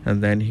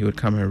 And then he would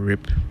come and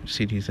rip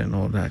CDs and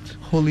all that.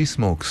 Holy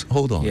smokes.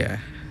 Hold on. Yeah.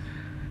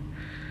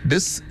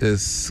 This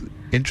is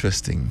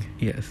Interesting.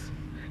 Yes.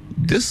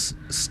 This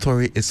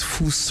story is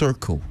full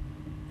circle.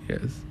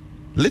 Yes.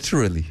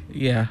 Literally.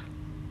 Yeah.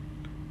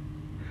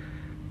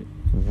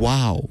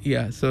 Wow.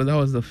 Yeah, so that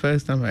was the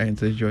first time I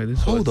entered Joy.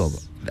 Hold up.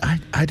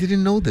 I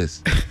didn't know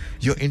this.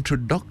 Your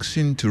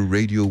introduction to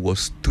radio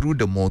was through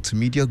the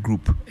multimedia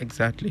group.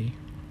 Exactly.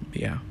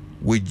 Yeah.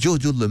 With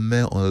Jojo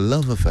Lemaire on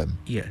Love FM.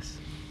 Yes.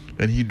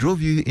 And he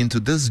drove you into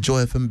this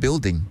Joy FM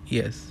building.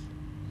 Yes.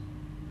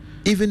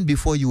 Even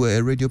before you were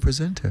a radio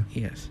presenter.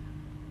 Yes.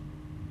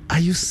 Are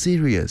you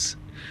serious?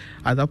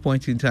 At that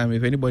point in time,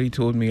 if anybody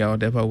told me I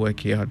would ever work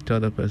here, I'd tell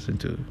the person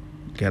to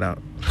get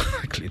out.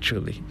 Like,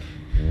 literally.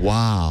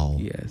 Wow.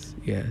 Yes.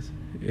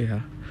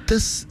 Yeah.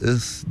 This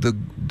is the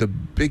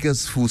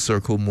biggest full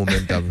circle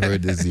moment I've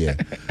heard this year.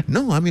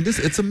 No, I mean,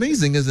 it's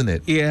amazing, isn't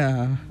it?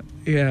 Yeah.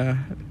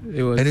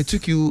 It was. And it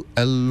took you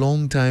a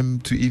long time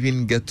to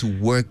even get to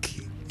work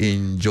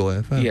in Joy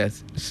FM.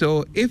 Yes.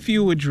 So if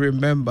you would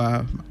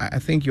remember, I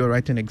think you were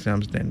writing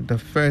exams then. The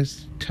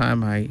first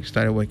time I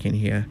started working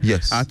here,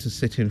 yes, I had to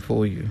sit in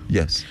for you.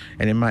 Yes.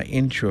 And in my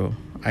intro,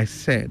 I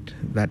said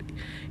that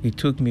it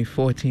took me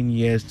 14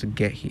 years to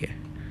get here.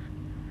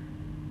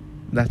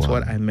 That's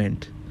what I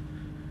meant.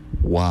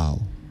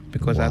 Wow.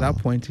 Because at that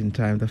point in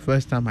time, the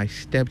first time I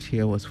stepped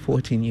here was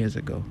 14 years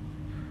ago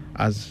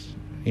as,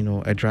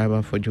 a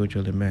driver for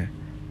Jojo Lemaire.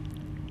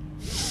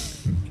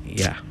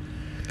 Yeah.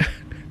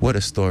 What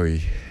a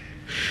story.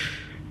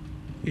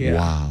 Yeah.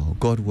 Wow.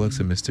 God works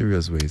in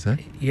mysterious ways, huh?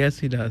 Yes,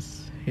 he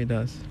does.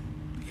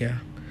 Yeah.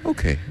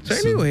 Okay. So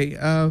anyway,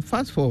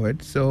 fast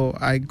forward. So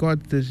I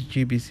got this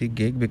GBC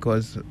gig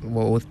because,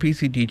 with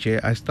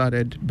PCDJ, I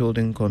started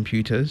building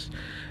computers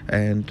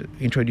and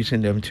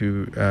introducing them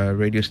to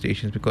radio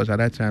stations because at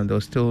that time they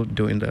were still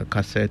doing the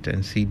cassette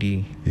and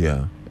CD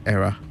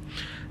era.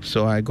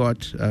 So I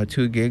got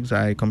 2 gigs.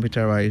 I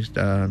computerized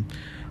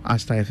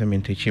Asta FM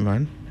in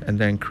Techiman and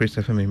then Chris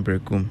FM in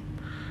Brekum.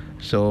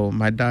 So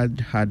my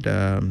dad had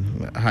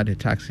a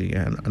taxi,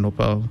 an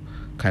Opel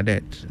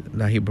Cadet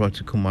that he brought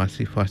to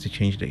Kumasi for us to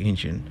change the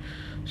engine.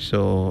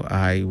 So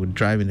I would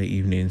drive in the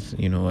evenings,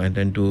 and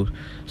then do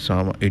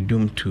some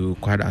Edum to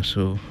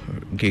Kwadaso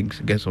gigs,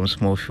 get some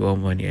small fuel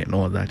money and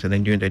all that. And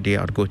then during the day,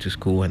 I'd go to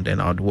school and then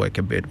I'd work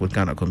a bit with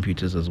Ghana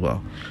computers as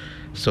well.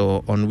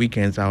 So on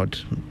weekends,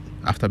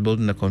 after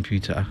building the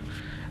computer,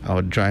 I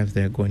would drive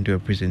there, go and do a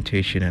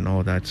presentation and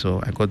all that.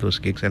 So I got those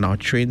gigs and I'll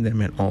train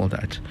them and all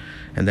that.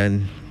 And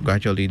then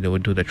gradually they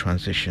would do the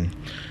transition.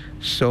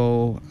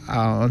 So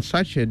on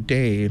such a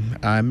day,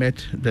 I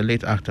met the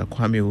late actor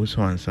Kwame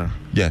Uswansa.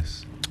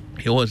 Yes.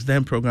 He was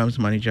then programs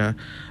manager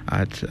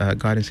at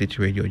Garden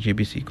City Radio,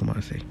 GBC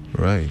Kumasi.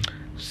 Right.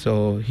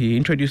 So he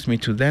introduced me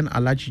to then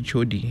Alaji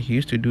Chodi. He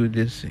used to do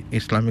this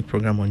Islamic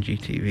program on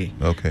GTV.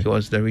 Okay. He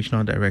was the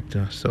regional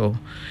director. So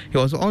he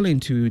was all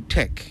into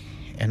tech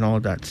and all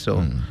that.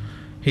 So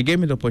he gave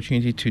me the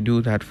opportunity to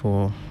do that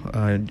for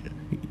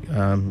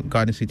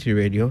Garden City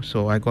Radio.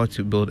 So I got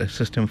to build a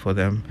system for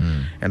them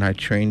and I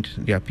trained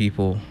their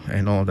people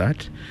and all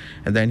that.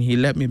 And then he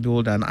let me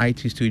build an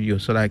IT studio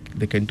so that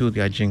they can do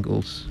their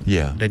jingles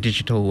the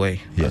digital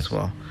way as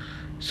well.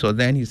 So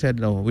then he said,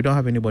 no, we don't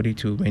have anybody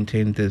to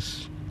maintain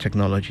this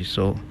technology.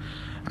 So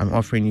I'm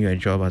offering you a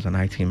job as an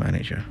IT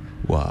manager.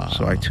 Wow.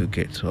 So I took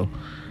it. So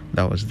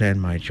that was then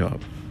my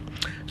job.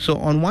 So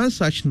on one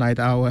such night,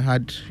 I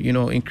had,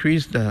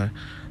 increased the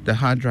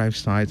hard drive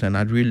size and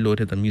I'd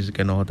reloaded the music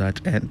and all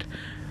that. And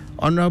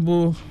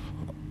Honorable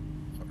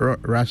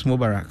Ras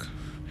Mubarak,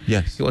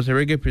 yes, he was a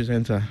reggae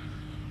presenter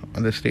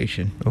on the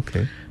station.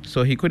 Okay.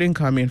 So he couldn't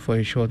come in for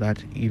a show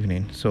that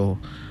evening. So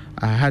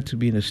I had to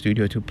be in the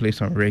studio to play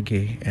some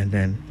reggae and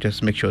then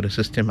just make sure the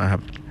system I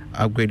have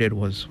upgraded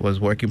was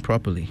working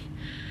properly.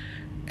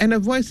 And a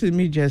voice in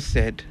me just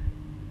said,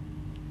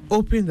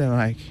 open the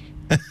mic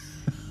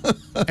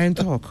and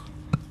talk.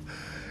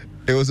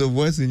 It was a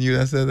voice in you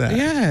that said that?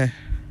 Yeah.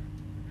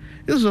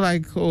 It was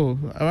like,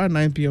 around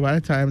 9 p.m. By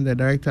the time the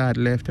director had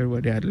left,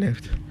 everybody had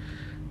left.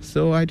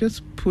 So I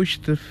just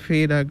pushed the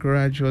fader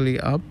gradually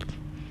up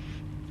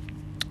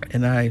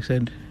and I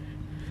said,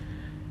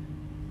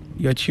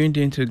 you're tuned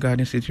into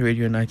Garden City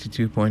Radio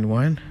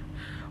 92.1.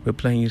 We're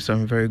playing you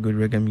some very good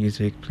reggae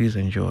music. Please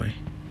enjoy.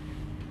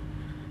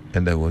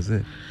 And that was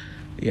it?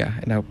 Yeah,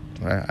 and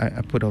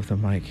I put off the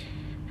mic.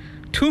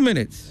 2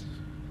 minutes,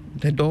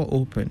 the door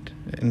opened,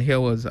 and here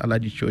was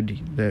Alaji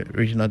Chodi, the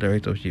regional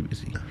director of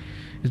GBC.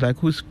 He's like,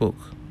 who spoke?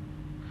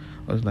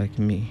 I was like,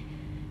 me.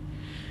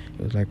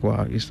 He was like,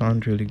 wow, you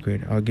sound really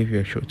great. I'll give you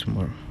a show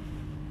tomorrow.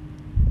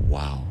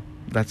 Wow.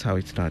 That's how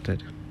it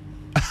started.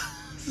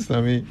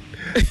 I mean,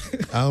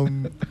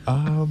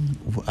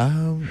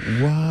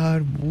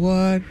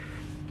 what?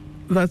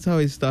 That's how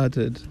it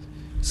started.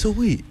 So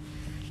wait,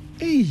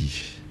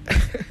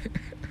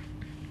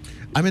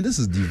 I mean, this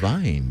is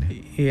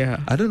divine.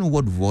 Yeah. I don't know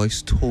what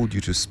voice told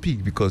you to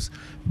speak, because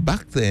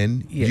back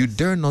then you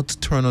dare not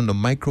turn on the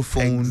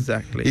microphone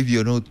Exactly. if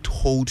you're not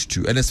told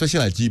to, and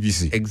especially at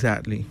GBC.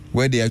 Exactly.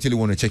 Where they actually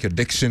want to check your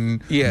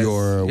diction,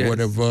 your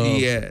whatever.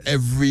 Yes.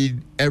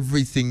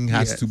 Everything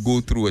has to go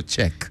through a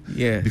check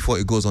before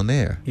it goes on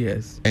air.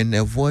 Yes. And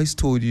a voice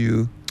told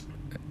you,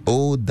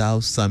 "Oh, thou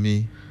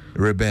Sammy,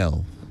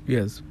 rebel."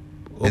 Yes.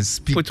 And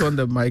speak. Put on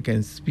the mic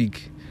and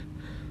speak.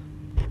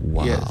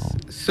 Wow. Yes.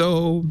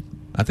 So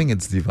I think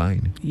it's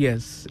divine.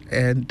 Yes.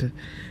 And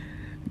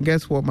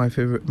guess what my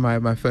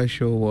first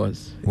show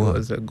was? It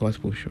was a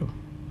gospel show.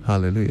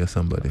 Hallelujah,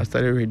 somebody. I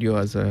started radio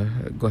as a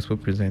gospel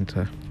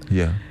presenter.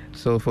 Yeah.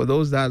 So for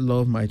those that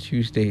love my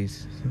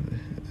Tuesdays,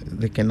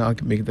 they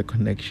cannot make the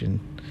connection.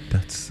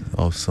 That's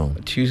awesome.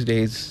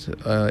 Tuesdays,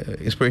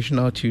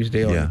 Inspirational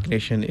Tuesday on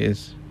Ignition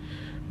is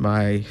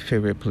my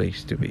favorite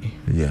place to be.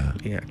 Yeah.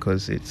 Yeah,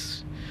 because it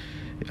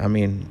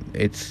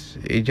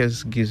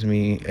just gives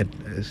me a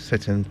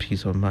certain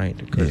peace of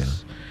mind.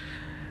 Because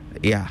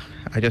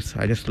I just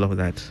love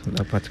that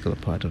particular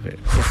part of it.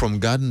 From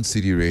Garden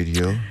City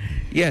Radio.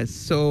 Yes.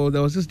 So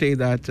there was this day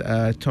that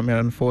Tommy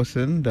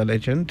Forson, the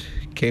legend,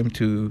 came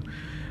to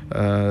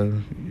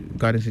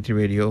Garden City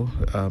Radio.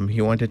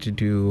 He wanted to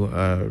do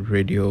a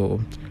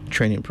radio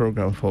training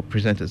program for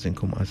presenters in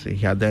Kumasi.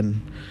 He had then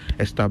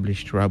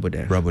established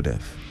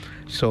Rabodev.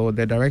 So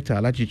the director,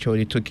 Alaji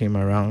Chodi, took him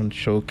around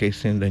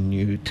showcasing the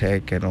new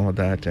tech and all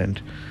that,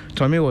 and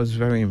Tommy was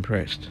very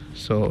impressed.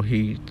 So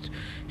he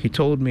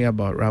told me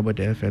about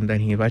Rabodev, and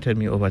then he invited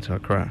me over to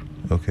Accra.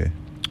 Okay.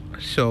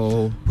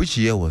 So which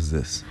year was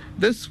this?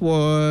 This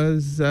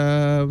was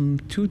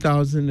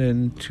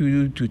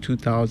 2002 to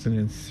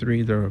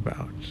 2003,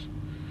 thereabouts.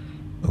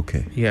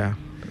 Okay. Yeah.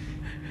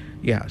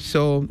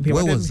 So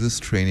where was this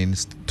training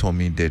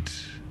Tommy did?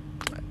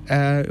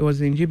 It was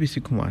in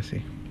GBC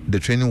Kumasi. The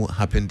training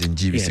happened in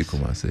GBC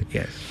Kumasi.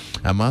 Yes.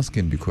 I'm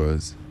asking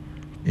because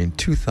in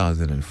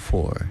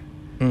 2004,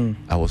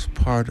 I was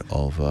part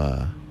of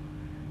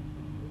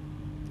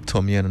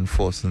Tommy and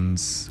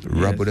Forson's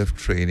Rabodev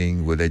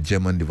training with the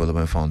German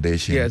Development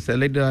Foundation. Yes, a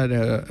lady had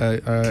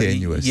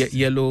a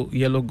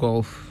yellow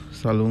golf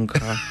saloon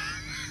car.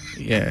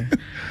 Yeah,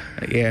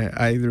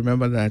 I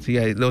remember that.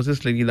 Yeah, there was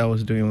this lady that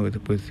was doing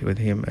with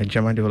him, a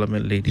German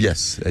development lady.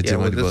 Yes, a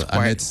German development.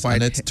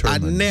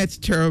 Annette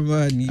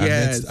Turman.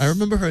 Yes, I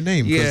remember her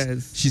name.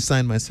 Yes, she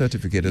signed my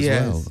certificate as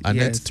well.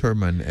 Annette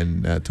Turman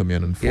and Tommy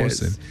and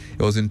Forson.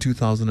 It was in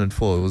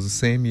 2004. It was the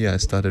same year I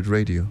started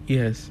radio.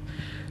 Yes,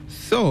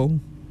 so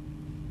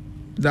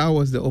that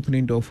was the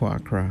opening door for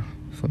Accra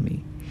for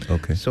me.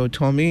 Okay. So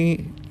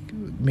Tommy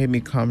made me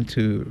come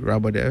to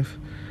Rabodev.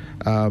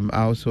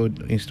 I also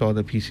installed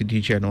the PC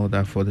DJ and all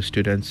that for the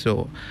students.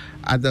 So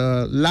at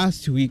the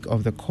last week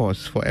of the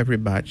course for every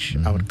batch,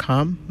 I would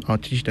come, I'll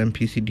teach them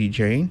PC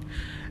DJing,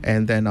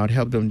 and then I'd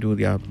help them do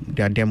their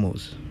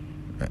demos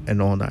and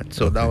all that.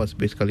 So that was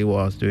basically what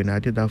I was doing. I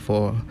did that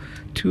for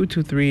 2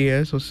 to 3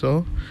 years or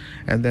so.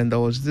 And then there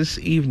was this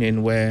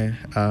evening where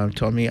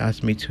Tommy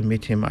asked me to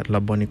meet him at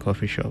Laboni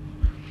Coffee Shop.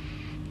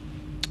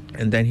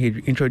 And then he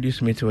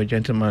introduced me to a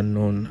gentleman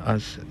known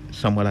as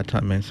Samuel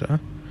Atamensa.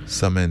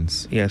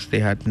 Samens. Yes, they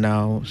had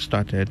now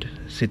started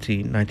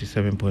City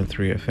 97.3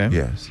 FM.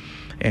 Yes.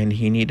 And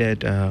he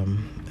needed a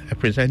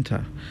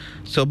presenter.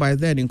 So by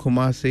then in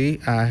Kumasi,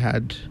 I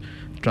had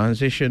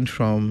transitioned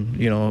from,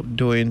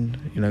 doing,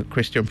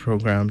 Christian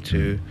program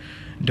to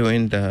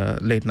doing the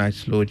late night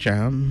slow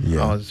jam.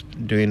 Yeah. I was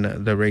doing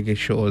the reggae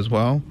show as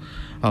well.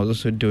 I was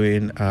also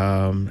doing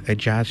a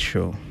jazz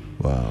show.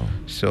 Wow.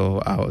 So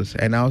I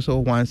also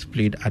once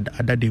played at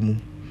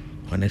Adademu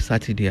on a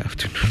Saturday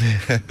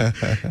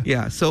afternoon.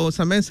 Yeah, so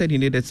some man said he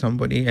needed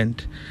somebody,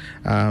 and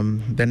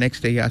the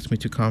next day he asked me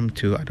to come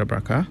to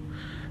Adabraka.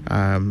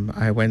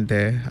 I went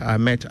there. I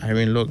met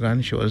Irene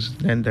Logan. She was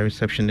then the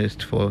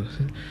receptionist for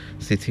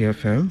City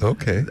FM.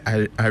 Okay.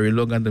 Irene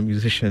Logan, the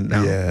musician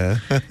now. Yeah.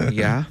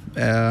 Yeah.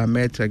 I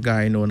met a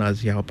guy known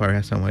as Yao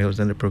Pariasama. He was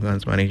then the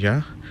programs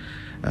manager.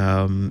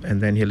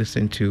 And then he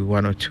listened to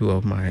 1 or 2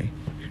 of my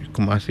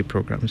Kumasi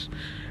programs.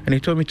 And he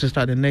told me to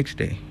start the next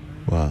day.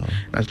 Wow.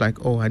 I was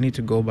like, I need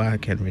to go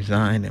back and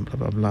resign and blah,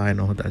 blah, blah and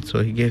all that.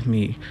 So he gave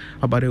me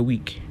about a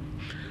week.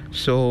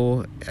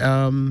 So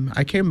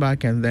I came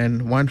back, and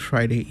then one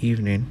Friday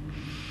evening,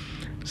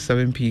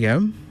 7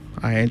 p.m.,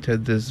 I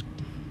entered this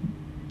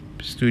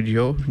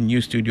studio,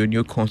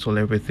 new console,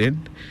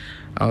 everything.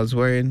 I was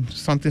wearing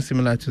something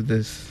similar to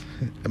this.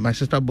 My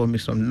sister bought me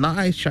some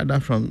nice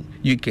chada from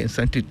UK and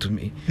sent it to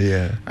me.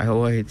 Yeah. I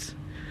wore it.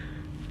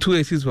 2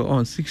 ACs were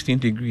on, 16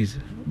 degrees.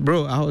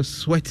 Bro, I was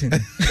sweating.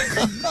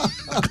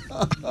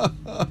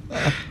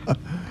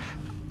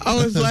 I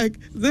was like,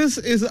 this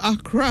is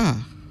Accra.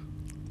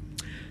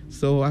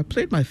 So I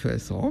played my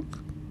first song,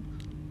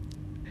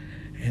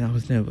 and I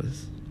was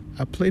nervous.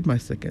 I played my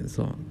second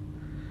song,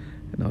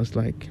 and I was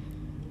like,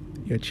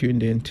 you're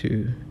tuned in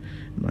to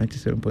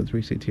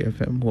 97.3 City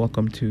FM.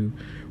 Welcome to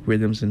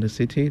Rhythms in the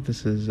City.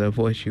 This is a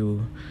voice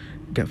you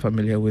get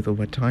familiar with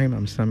over time.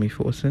 I'm Sammy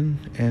Forsen,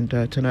 and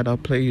tonight I'll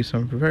play you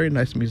some very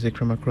nice music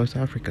from across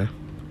Africa.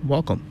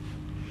 Welcome.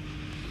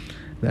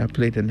 Then I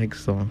played the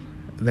next song.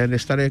 Then they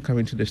started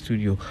coming to the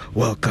studio.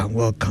 Welcome.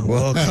 Wow,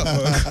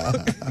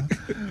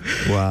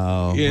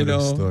 you what know,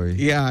 a story.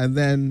 Yeah, and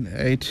then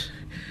it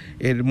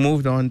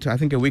moved on to, I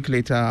think a week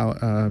later,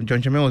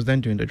 John Jermaine was then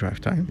doing the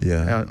drive time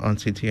on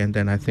City, and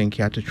then I think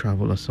he had to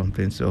travel or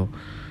something. So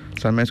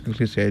Simon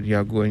quickly said,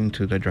 "You're going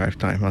to the drive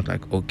time." I was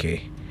like,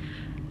 okay.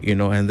 You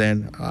know, and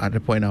then at the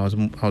point I was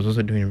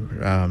also doing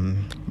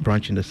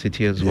brunch in the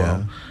city as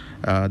well.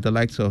 The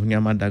likes of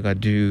Nyama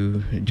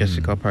Dagadu,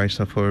 Jessica Paris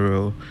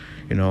Saforo,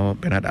 you know,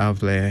 Bernard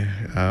Avle.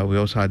 We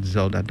also had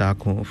Zelda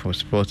Dako for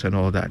sports and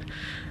all that.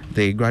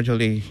 They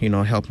gradually, you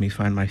know, helped me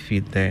find my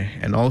feet there.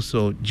 And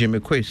also Jimmy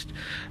Quist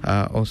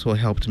also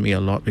helped me a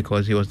lot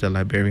because he was the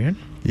librarian.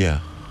 Yeah.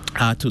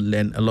 I had to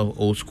learn a lot of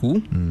old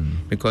school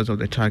because of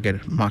the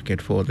target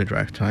market for the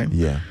drive time.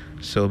 Yeah.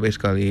 So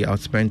basically, I'll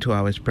spend 2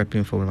 hours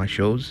prepping for my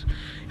shows.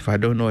 If I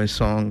don't know a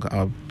song,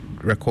 I'll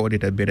record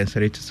it a bit and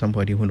send it to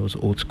somebody who knows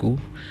old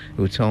school.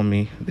 He would tell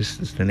me, this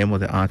is the name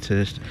of the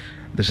artist,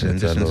 this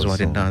is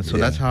what it does. So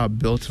that's how I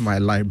built my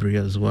library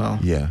as well.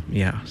 Yeah.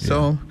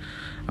 So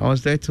I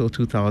was there till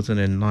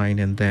 2009,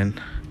 and then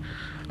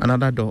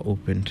another door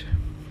opened.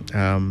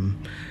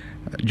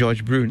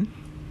 George Brune.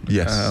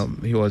 Yes.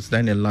 He was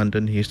then in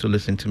London. He used to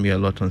listen to me a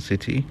lot on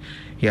City.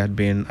 He had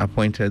been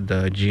appointed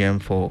the GM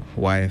for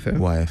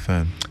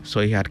YFM. So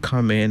he had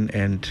come in,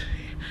 and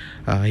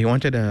he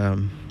wanted a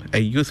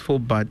youthful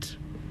but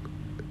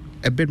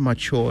a bit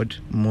matured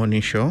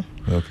morning show.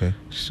 Okay.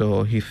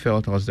 So he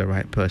felt I was the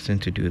right person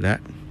to do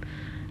that.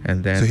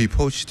 And then... So he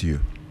poached you?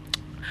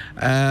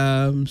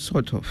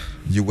 Sort of.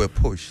 You were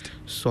poached?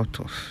 Sort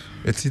of.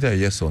 It's either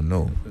yes or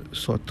no.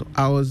 Sort of.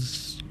 I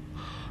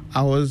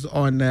was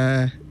on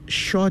a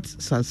short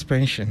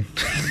suspension.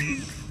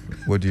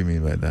 What do you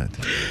mean by that?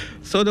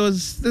 So there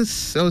was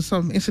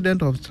some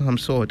incident of some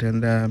sort,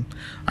 and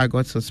I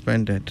got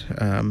suspended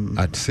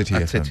at City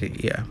FM. City,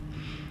 yeah.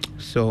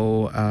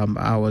 So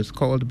I was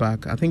called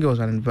back. I think it was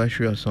an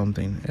anniversary or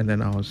something, and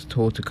then I was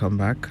told to come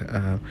back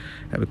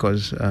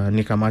because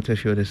Nick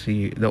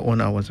Amatefield, the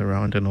owner, was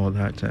around and all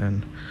that,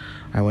 and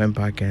I went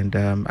back. And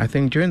I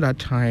think during that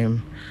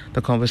time,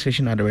 the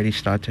conversation had already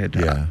started,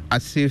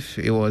 as if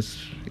it was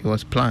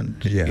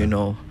planned, you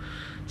know.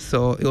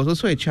 So it was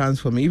also a chance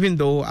for me, even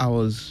though I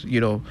was,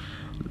 you know,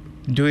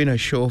 doing a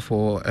show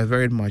for a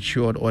very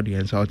matured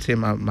audience. I would say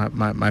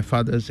my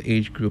father's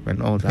age group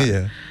and all that.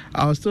 Yeah.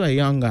 I was still a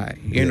young guy,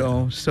 you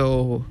know.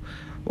 So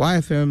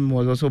YFM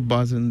was also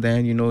buzzing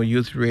then, you know,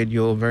 youth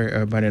radio, very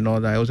urban and all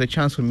that. It was a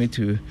chance for me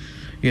to,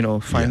 you know,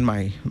 find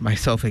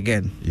myself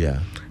again.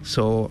 Yeah.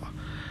 So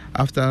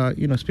after,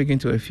 you know, speaking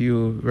to a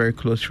few very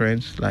close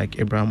friends like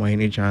Ibrahim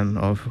Wahinijan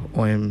of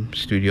OM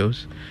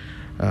Studios,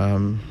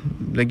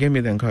 they gave me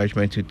the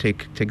encouragement to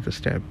take the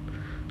step.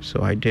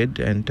 So I did,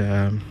 and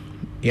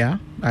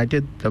I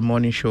did the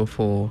morning show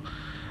for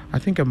I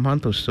think a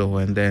month or so,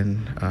 and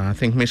then I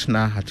think Miss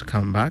Na had to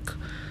come back.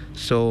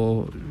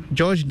 So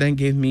George then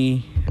gave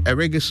me a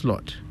reggae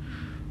slot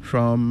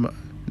from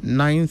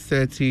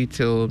 9:30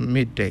 till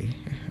midday,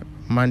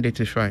 Monday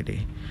to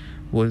Friday,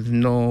 with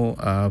no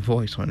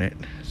voice on it.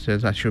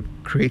 Says I should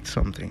create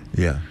something.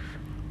 Yeah.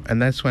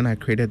 And that's when I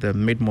created the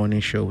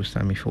mid-morning show with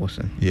Sammy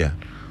Forsen. Yeah.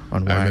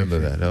 On I remember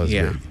that. That was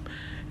big.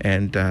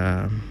 And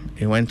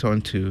it went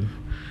on to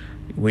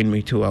win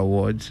me 2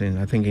 awards, and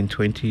I think in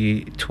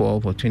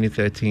 2012 or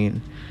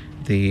 2013,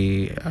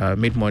 the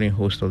mid-morning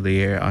host of the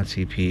year,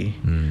 RTP,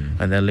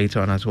 and then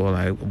later on as well,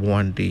 I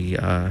won the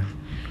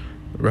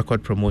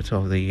record promoter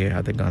of the year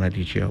at the Ghana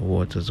DJ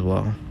Awards as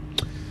well.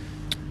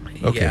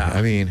 Okay,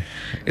 I mean,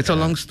 it's a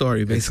long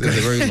story, basically. It's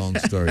a very long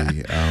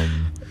story.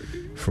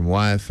 From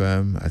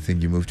YFM, I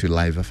think you moved to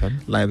Live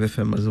FM. Live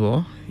FM as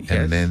well, yes.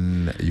 And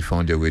then you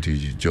found your way to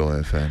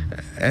Joy FM.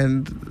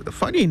 And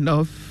funny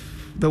enough,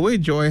 the way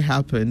Joy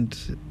happened,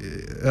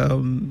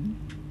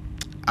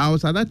 I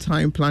was at that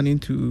time planning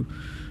to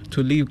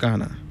leave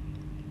Ghana.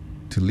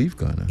 To leave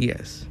Ghana?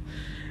 Yes.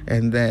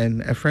 And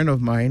then a friend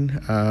of mine,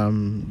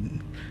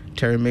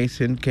 Terry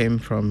Mason, came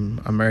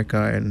from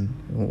America and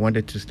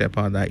wanted to step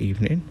out that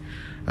evening.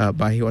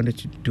 But he wanted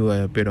to do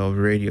a bit of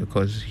radio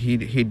because he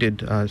did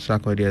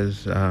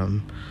Sarkodie's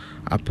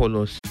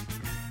Apollos.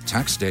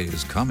 Tax day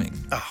is coming.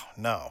 Oh,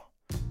 no.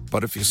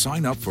 But if you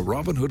sign up for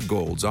Robinhood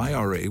Gold's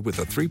IRA with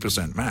a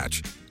 3%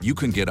 match, you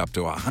can get up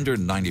to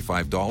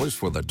 $195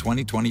 for the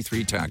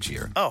 2023 tax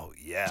year. Oh,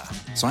 yeah.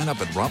 Sign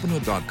up at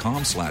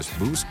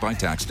Robinhood.com/boost by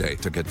tax day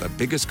to get the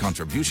biggest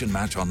contribution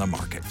match on the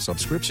market.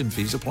 Subscription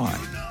fees apply.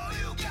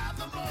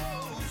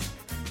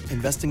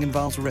 Investing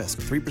involves risk.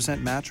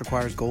 3% match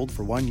requires gold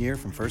for 1 year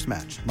from first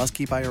match. Must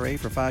keep IRA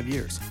for 5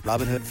 years.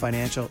 Robinhood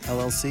Financial,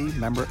 LLC,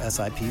 member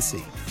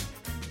SIPC.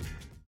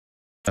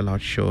 A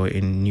large show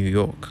in New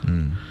York.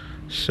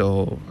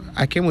 So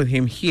I came with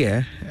him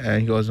here,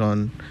 and he was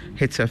on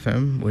Hits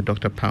FM with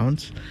Dr.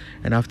 Pounds.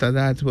 And after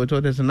that, we were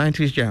told there's a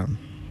 90s jam.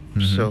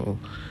 So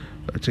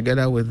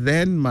together with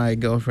then my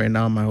girlfriend,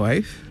 now my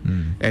wife,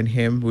 and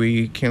him,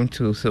 we came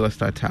to Silver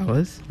Star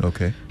Towers.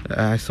 Okay.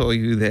 I saw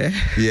you there.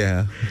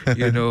 Yeah.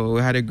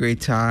 We had a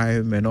great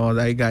time and all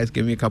that. You guys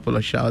gave me a couple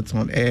of shouts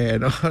on air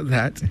and all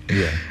that.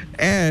 Yeah.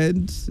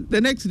 And the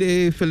next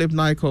day, Philip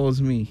Nye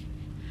calls me.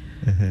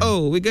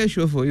 Oh, we got a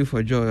show for you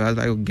for Joy. I was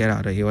like, oh, get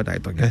out of here. What are you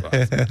talking about?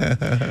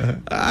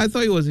 I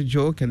thought it was a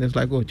joke, and it's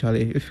like, oh,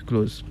 Charlie, if you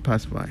close,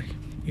 pass by,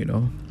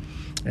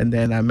 And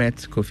then I met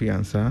Kofi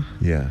Ansah.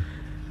 Yeah.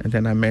 And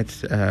then I met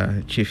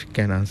Chief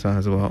Ken Ansah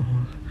as well.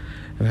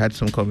 We had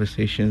some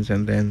conversations,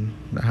 and then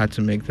I had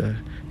to make the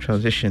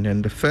transition.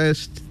 And the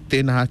first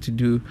thing I had to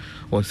do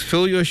was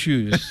fill your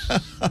shoes.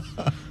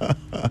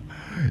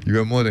 You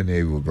were more than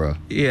able, bro.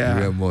 Yeah.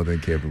 You were more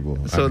than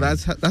capable. So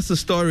that's the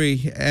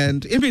story.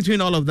 And in between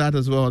all of that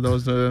as well, there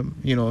was the,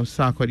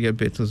 Sarkodie a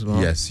bit as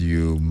well. Yes,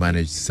 you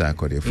managed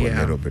Sarkodie for a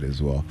little bit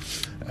as well.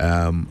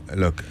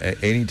 Look,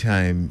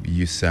 anytime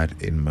you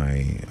sat in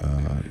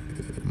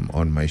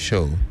on my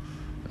show,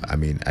 I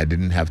mean, I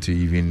didn't have to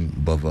even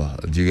bother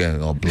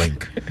or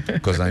blink,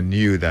 because I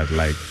knew that,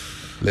 like,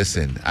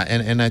 listen,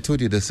 and I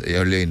told you this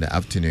earlier in the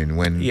afternoon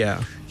when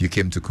you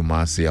came to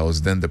Kumasi. I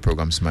was then the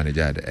programs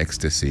manager at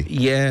Ecstasy.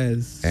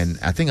 Yes. And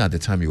I think at the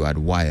time you were at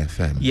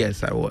YFM.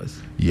 Yes, I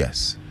was.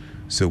 Yes.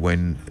 So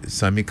when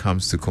Sammy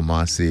comes to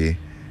Kumasi,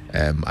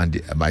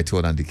 I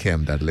told Andy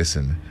Kem that,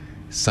 listen,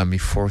 Sammy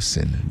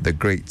Forson, the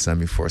great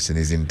Sammy Forson,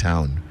 is in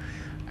town.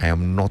 I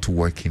am not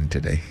working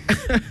today.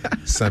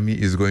 Sammy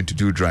is going to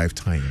do drive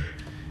time.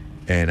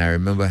 And I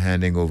remember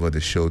handing over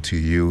the show to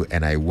you,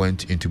 and I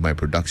went into my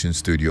production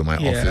studio, my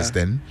office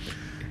then,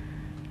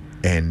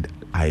 and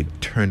I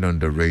turned on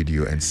the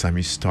radio, and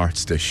Sammy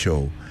starts the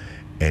show,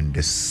 and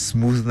the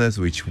smoothness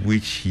with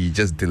which he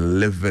just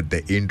delivered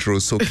the intro,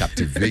 so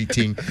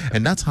captivating.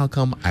 And that's how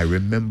come I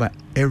remember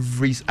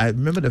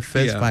the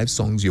first 5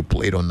 songs you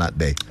played on that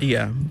day.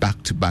 Yeah.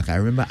 Back to back. I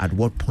remember at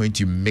what point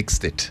you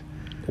mixed it.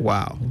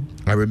 Wow.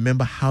 I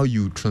remember how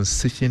you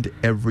transitioned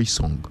every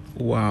song.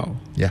 Wow.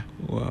 Yeah.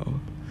 Wow.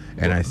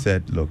 And I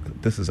said, look,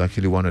 this is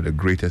actually one of the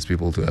greatest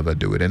people to ever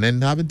do it. And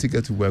then having to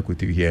get to work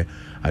with you here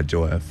at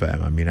Joy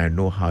FM, I mean, I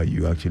know how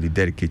you actually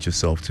dedicate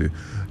yourself to,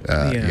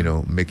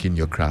 making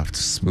your craft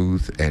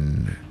smooth.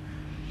 And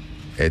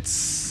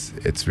it's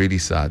really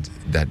sad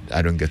that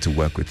I don't get to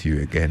work with you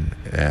again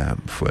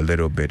for a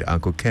little bit.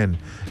 Uncle Ken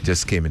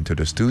just came into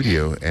the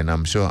studio, and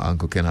I'm sure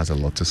Uncle Ken has a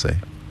lot to say.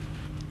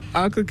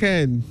 Uncle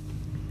Ken.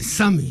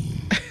 Sammy.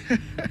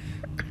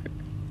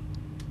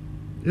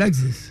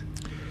 Lexus.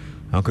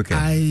 Uncle Ken.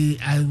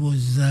 I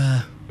was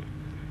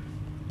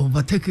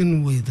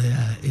overtaken with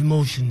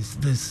emotions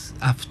this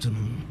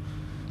afternoon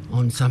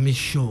on Sammy's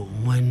show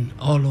when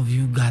all of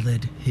you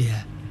gathered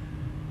here,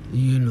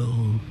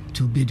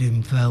 to bid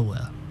him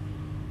farewell.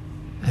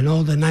 And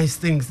all the nice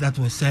things that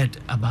were said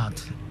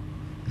about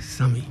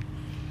Sammy.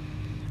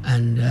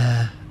 And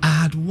I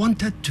had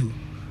wanted to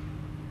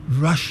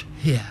rush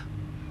here,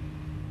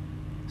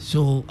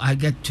 so I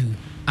get to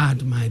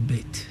add my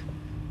bit.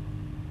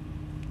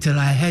 Till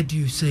I heard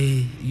you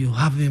say you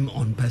have him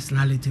on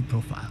personality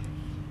profile.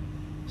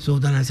 So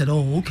then I said,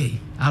 oh, okay,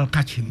 I'll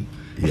catch him.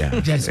 Yeah.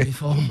 Just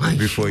before my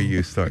Before show.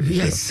 you start.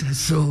 Yes,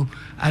 so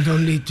I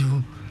don't need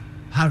to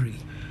hurry.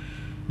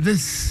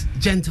 This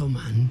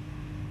gentleman,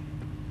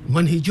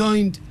 when he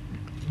joined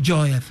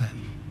Joy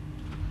FM,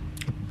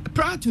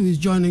 prior to his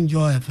joining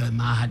Joy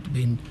FM, I had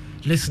been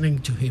listening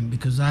to him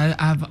because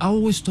I've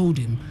always told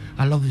him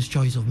I love his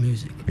choice of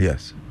music.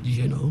 Yes.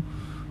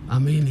 I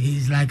mean,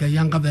 he's like a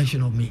younger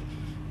version of me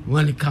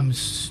when it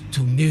comes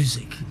to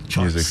music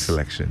choice. Music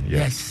selection,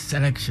 yes,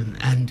 selection.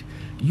 And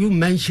you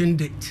mentioned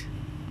it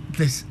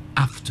this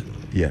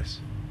afternoon. Yes.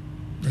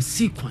 The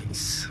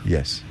sequence.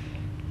 Yes.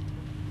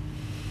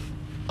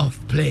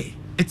 Of play.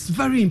 It's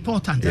very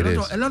important.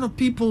 A lot of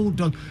people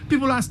don't.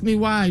 People ask me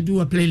why I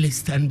do a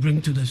playlist and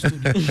bring to the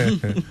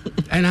studio.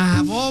 And I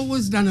have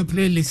always done a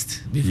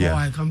playlist before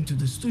I come to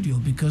the studio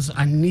because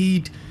I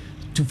need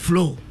to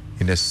flow.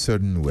 In a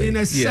certain way. In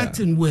a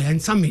certain way.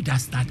 And Sammy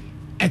does that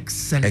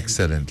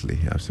excellently,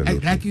 absolutely.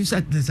 Like you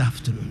said this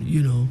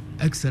afternoon,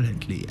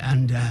 excellently.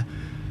 And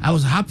I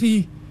was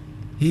happy.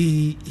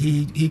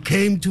 He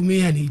came to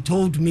me and he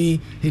told me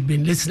he'd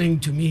been listening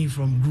to me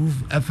from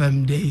Groove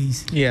FM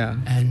days. Yeah.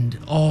 And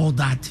all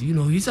that.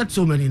 He said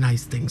so many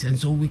nice things, and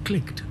so we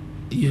clicked.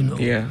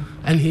 Yeah.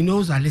 And he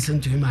knows I listen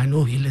to him. I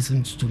know he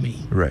listens to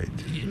me. Right.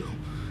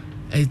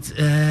 It's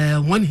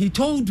when he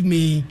told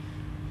me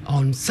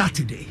on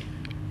Saturday.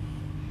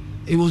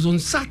 It was on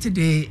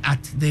Saturday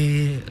at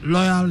the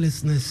Loyal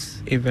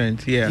Listeners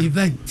event.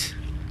 It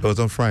was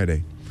on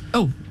Friday.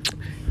 Oh,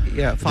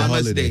 yeah,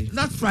 Father's Day.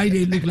 That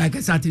Friday looked like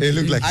a Saturday. It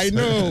looked like I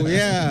know,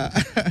 yeah.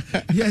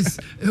 Yes,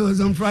 it was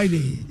on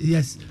Friday.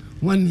 Yes,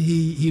 when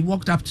he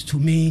walked up to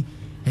me,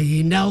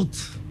 he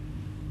knelt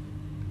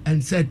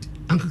and said,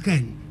 "Uncle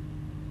Ken,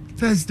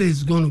 Thursday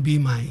is going to be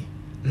my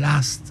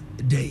last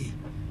day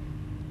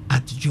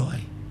at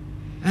Joy."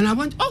 And I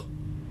went, "Oh,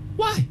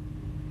 why?"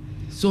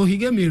 So he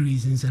gave me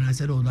reasons, and I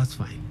said, "Oh, that's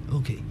fine.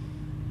 Okay,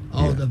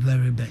 all the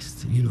very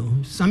best."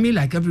 Sammy,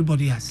 like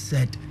everybody has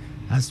said,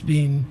 has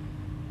been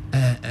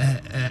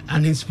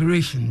an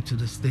inspiration to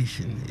the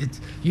station. It's,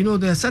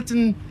 there are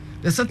certain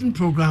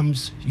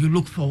programs you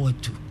look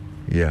forward to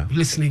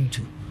listening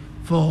to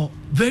for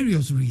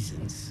various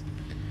reasons.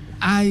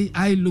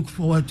 I look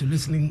forward to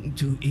listening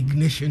to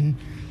Ignition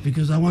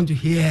because I want to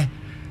hear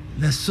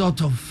the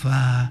sort of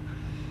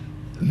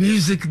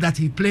music that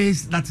he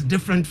plays that's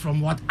different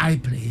from what I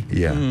play.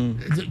 Yeah.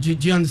 Do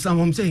you understand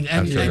what I'm saying?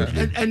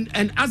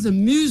 And as a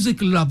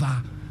music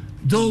lover,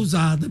 those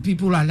are the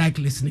people I like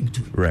listening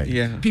to. Right.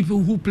 Yeah.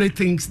 People who play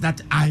things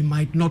that I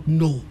might not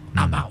know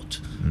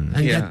about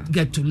and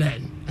get to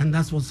learn. And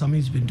that's what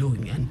Sammy's been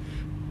doing. And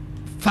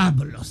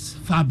fabulous.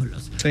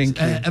 Thank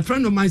you. A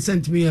friend of mine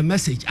sent me a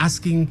message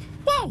asking,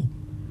 wow,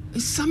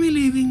 is Sammy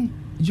leaving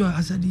Joy?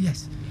 I said,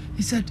 yes.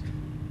 He said,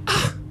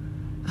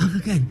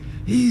 Uncle Ken,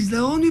 he's the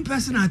only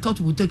person I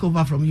thought would take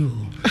over from you.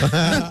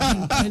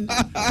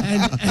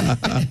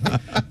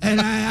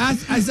 and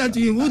I said to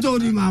him, who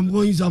told him I'm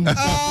going somewhere?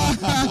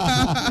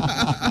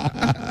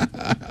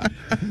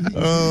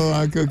 Oh,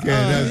 Uncle Ken,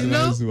 that's a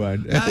nice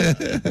one.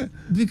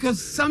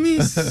 Because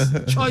Sammy's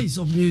choice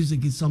of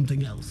music is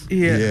something else.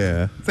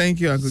 Yeah. Thank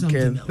you, Uncle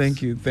Ken. Else.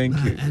 Thank you.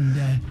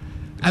 And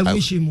I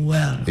wish him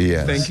well.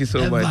 Yeah. Thank you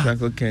so much,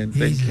 Uncle Ken.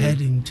 Thank He's you.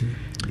 heading to.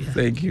 Yeah.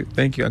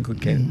 Thank you, Uncle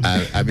Ken.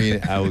 I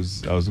mean, I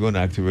was going to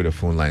activate the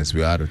phone lines.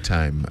 We're out of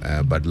time,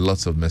 but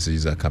lots of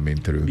messages are coming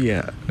through.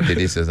 Yeah.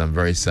 Lady says, I'm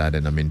very sad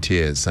and I'm in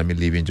tears. Sammy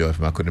leaving Joy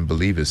FM. I couldn't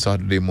believe it.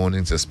 Saturday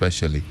mornings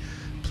especially.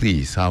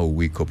 Please, how will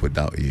we cope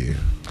without you?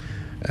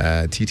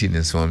 TT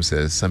Ninswam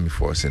says, Sammy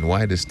Forson,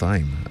 why this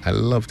time? I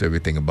loved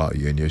everything about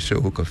you and your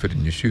show. Who can fit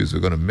in your shoes? We're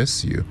going to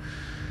miss you.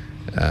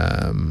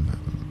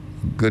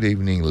 Good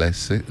evening,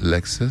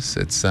 Lexus.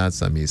 It's sad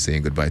Sammy is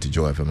saying goodbye to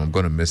Joy FM. I'm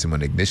going to miss him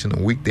on Ignition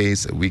on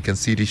weekdays. We can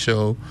see the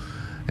show.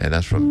 And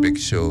that's from Big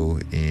Show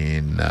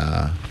in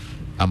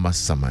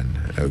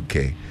Amasaman.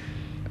 Okay.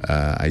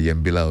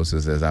 Ayembila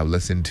also says, I've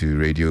listened to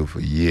radio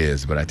for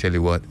years, but I tell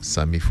you what,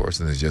 Sammy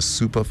Forson is just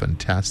super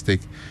fantastic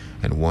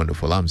and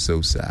wonderful. I'm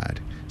so sad.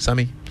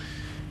 Sammy,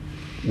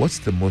 what's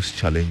the most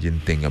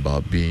challenging thing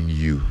about being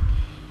you?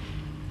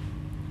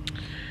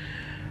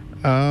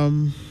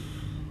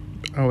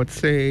 I would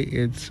say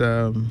it's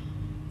wow,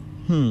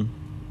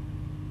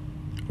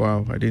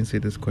 I didn't see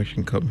this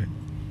question coming.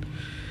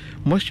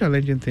 Most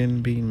challenging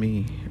thing being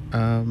me,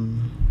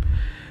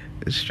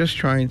 it's just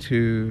trying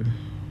to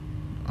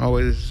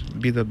always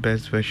be the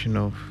best version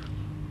of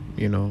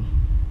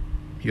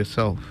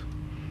yourself,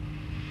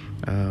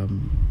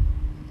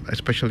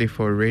 especially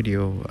for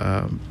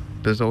radio.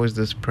 There's always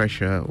this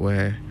pressure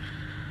where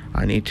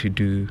I need to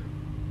do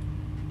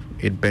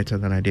it better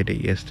than I did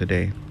it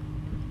yesterday,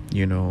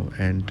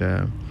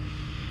 and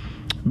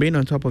being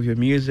on top of your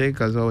music,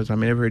 as always, I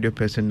mean, every radio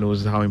person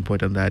knows how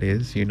important that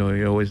is.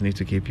 You always need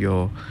to keep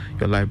your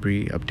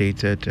library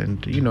updated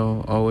and,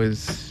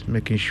 always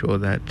making sure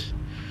that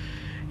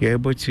you're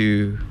able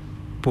to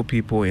put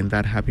people in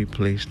that happy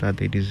place that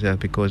they deserve,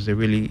 because they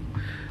really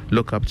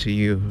look up to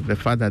you. The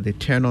fact that they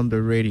turn on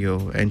the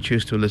radio and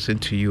choose to listen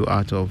to you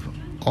out of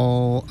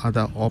all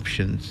other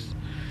options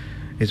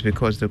is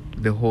because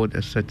they hold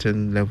a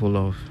certain level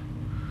of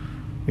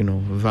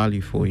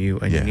value for you,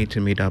 and you need to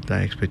meet up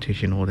that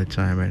expectation all the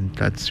time. And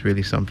that's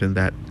really something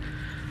that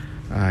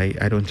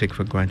I don't take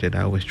for granted.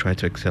 I always try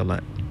to excel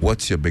at.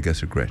 What's your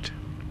biggest regret?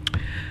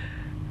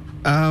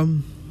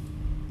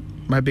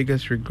 My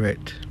biggest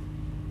regret.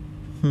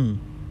 I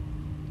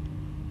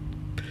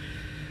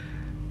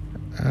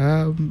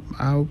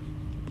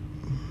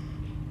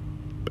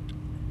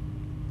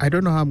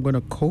don't know how I'm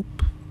gonna cope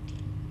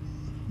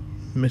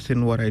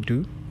missing what I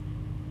do.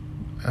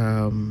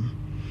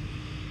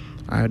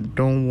 I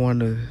don't want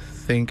to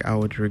think I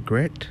would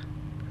regret,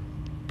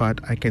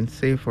 but I can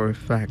say for a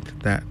fact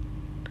that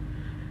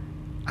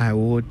I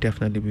will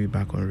definitely be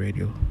back on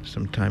radio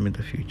sometime in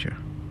the future.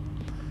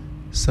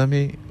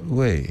 Sammy,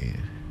 wait.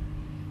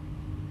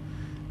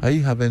 Are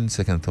you having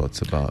second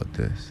thoughts about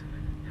this?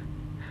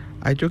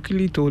 I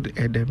jokingly told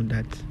Adam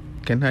that,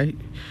 can I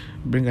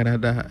bring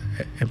another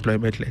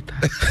employment letter?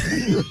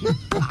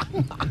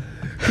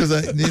 Because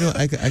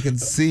I can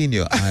see in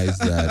your eyes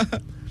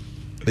that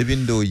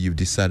even though you've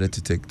decided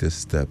to take this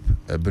step,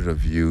 a bit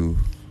of you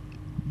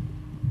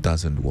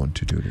doesn't want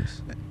to do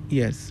this.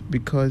 Yes,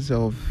 because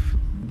of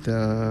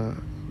the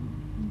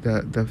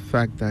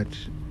fact that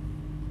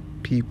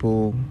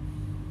people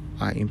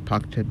are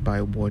impacted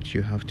by what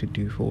you have to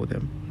do for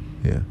them.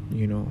 Yeah.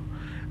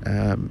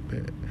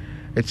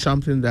 It's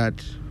something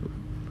that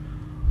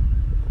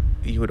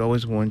you would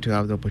always want to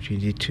have the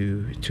opportunity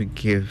to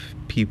give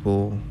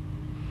people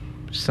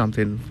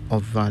something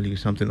of value,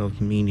 something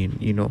of meaning,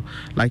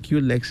 like you,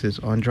 Lexus,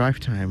 on drive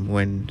time,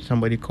 when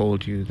somebody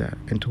called you that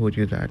and told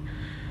you that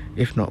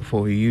if not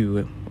for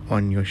you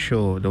on your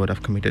show, they would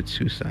have committed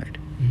suicide.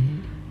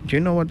 Do you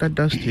know what that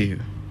does to you?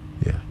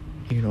 Yeah.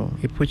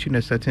 It puts you in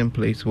a certain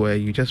place where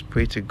you just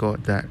pray to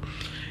God that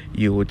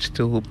you would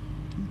still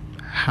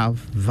have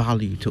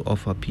value to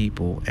offer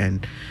people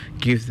and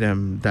give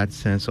them that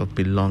sense of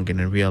belonging,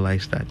 and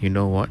realize that,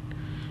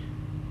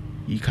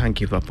 you can't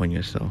give up on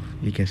yourself.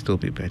 You can still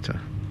be better.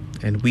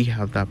 And we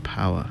have that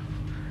power.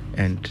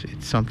 And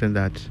it's something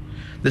that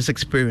this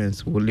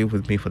experience will live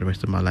with me for the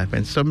rest of my life.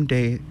 And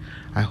someday,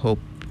 I hope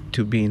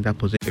to be in that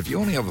position. If you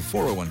only have a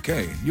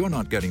 401k, you're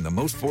not getting the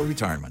most for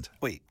retirement.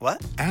 Wait,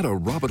 what? Add a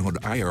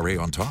Robinhood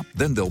IRA on top,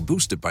 then they'll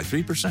boost it by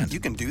 3%. You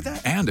can do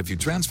that? And if you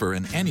transfer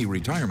in any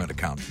retirement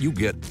account, you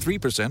get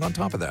 3% on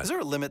top of that. Is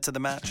there a limit to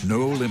the match?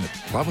 No limit.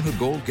 Robinhood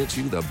Gold gets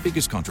you the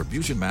biggest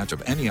contribution match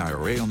of any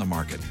IRA on the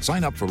market.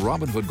 Sign up for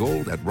Robinhood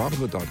Gold at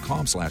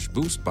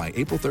Robinhood.com/boost by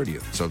April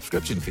 30th.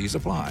 Subscription fees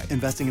apply.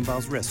 Investing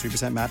involves risk.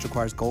 3% match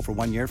requires gold for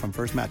 1 year from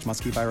first match.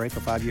 Must keep IRA for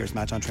 5 years.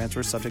 Match on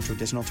transfers subject to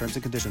additional terms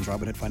and conditions.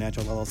 Robinhood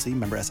Financial LLC,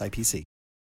 member SIPC.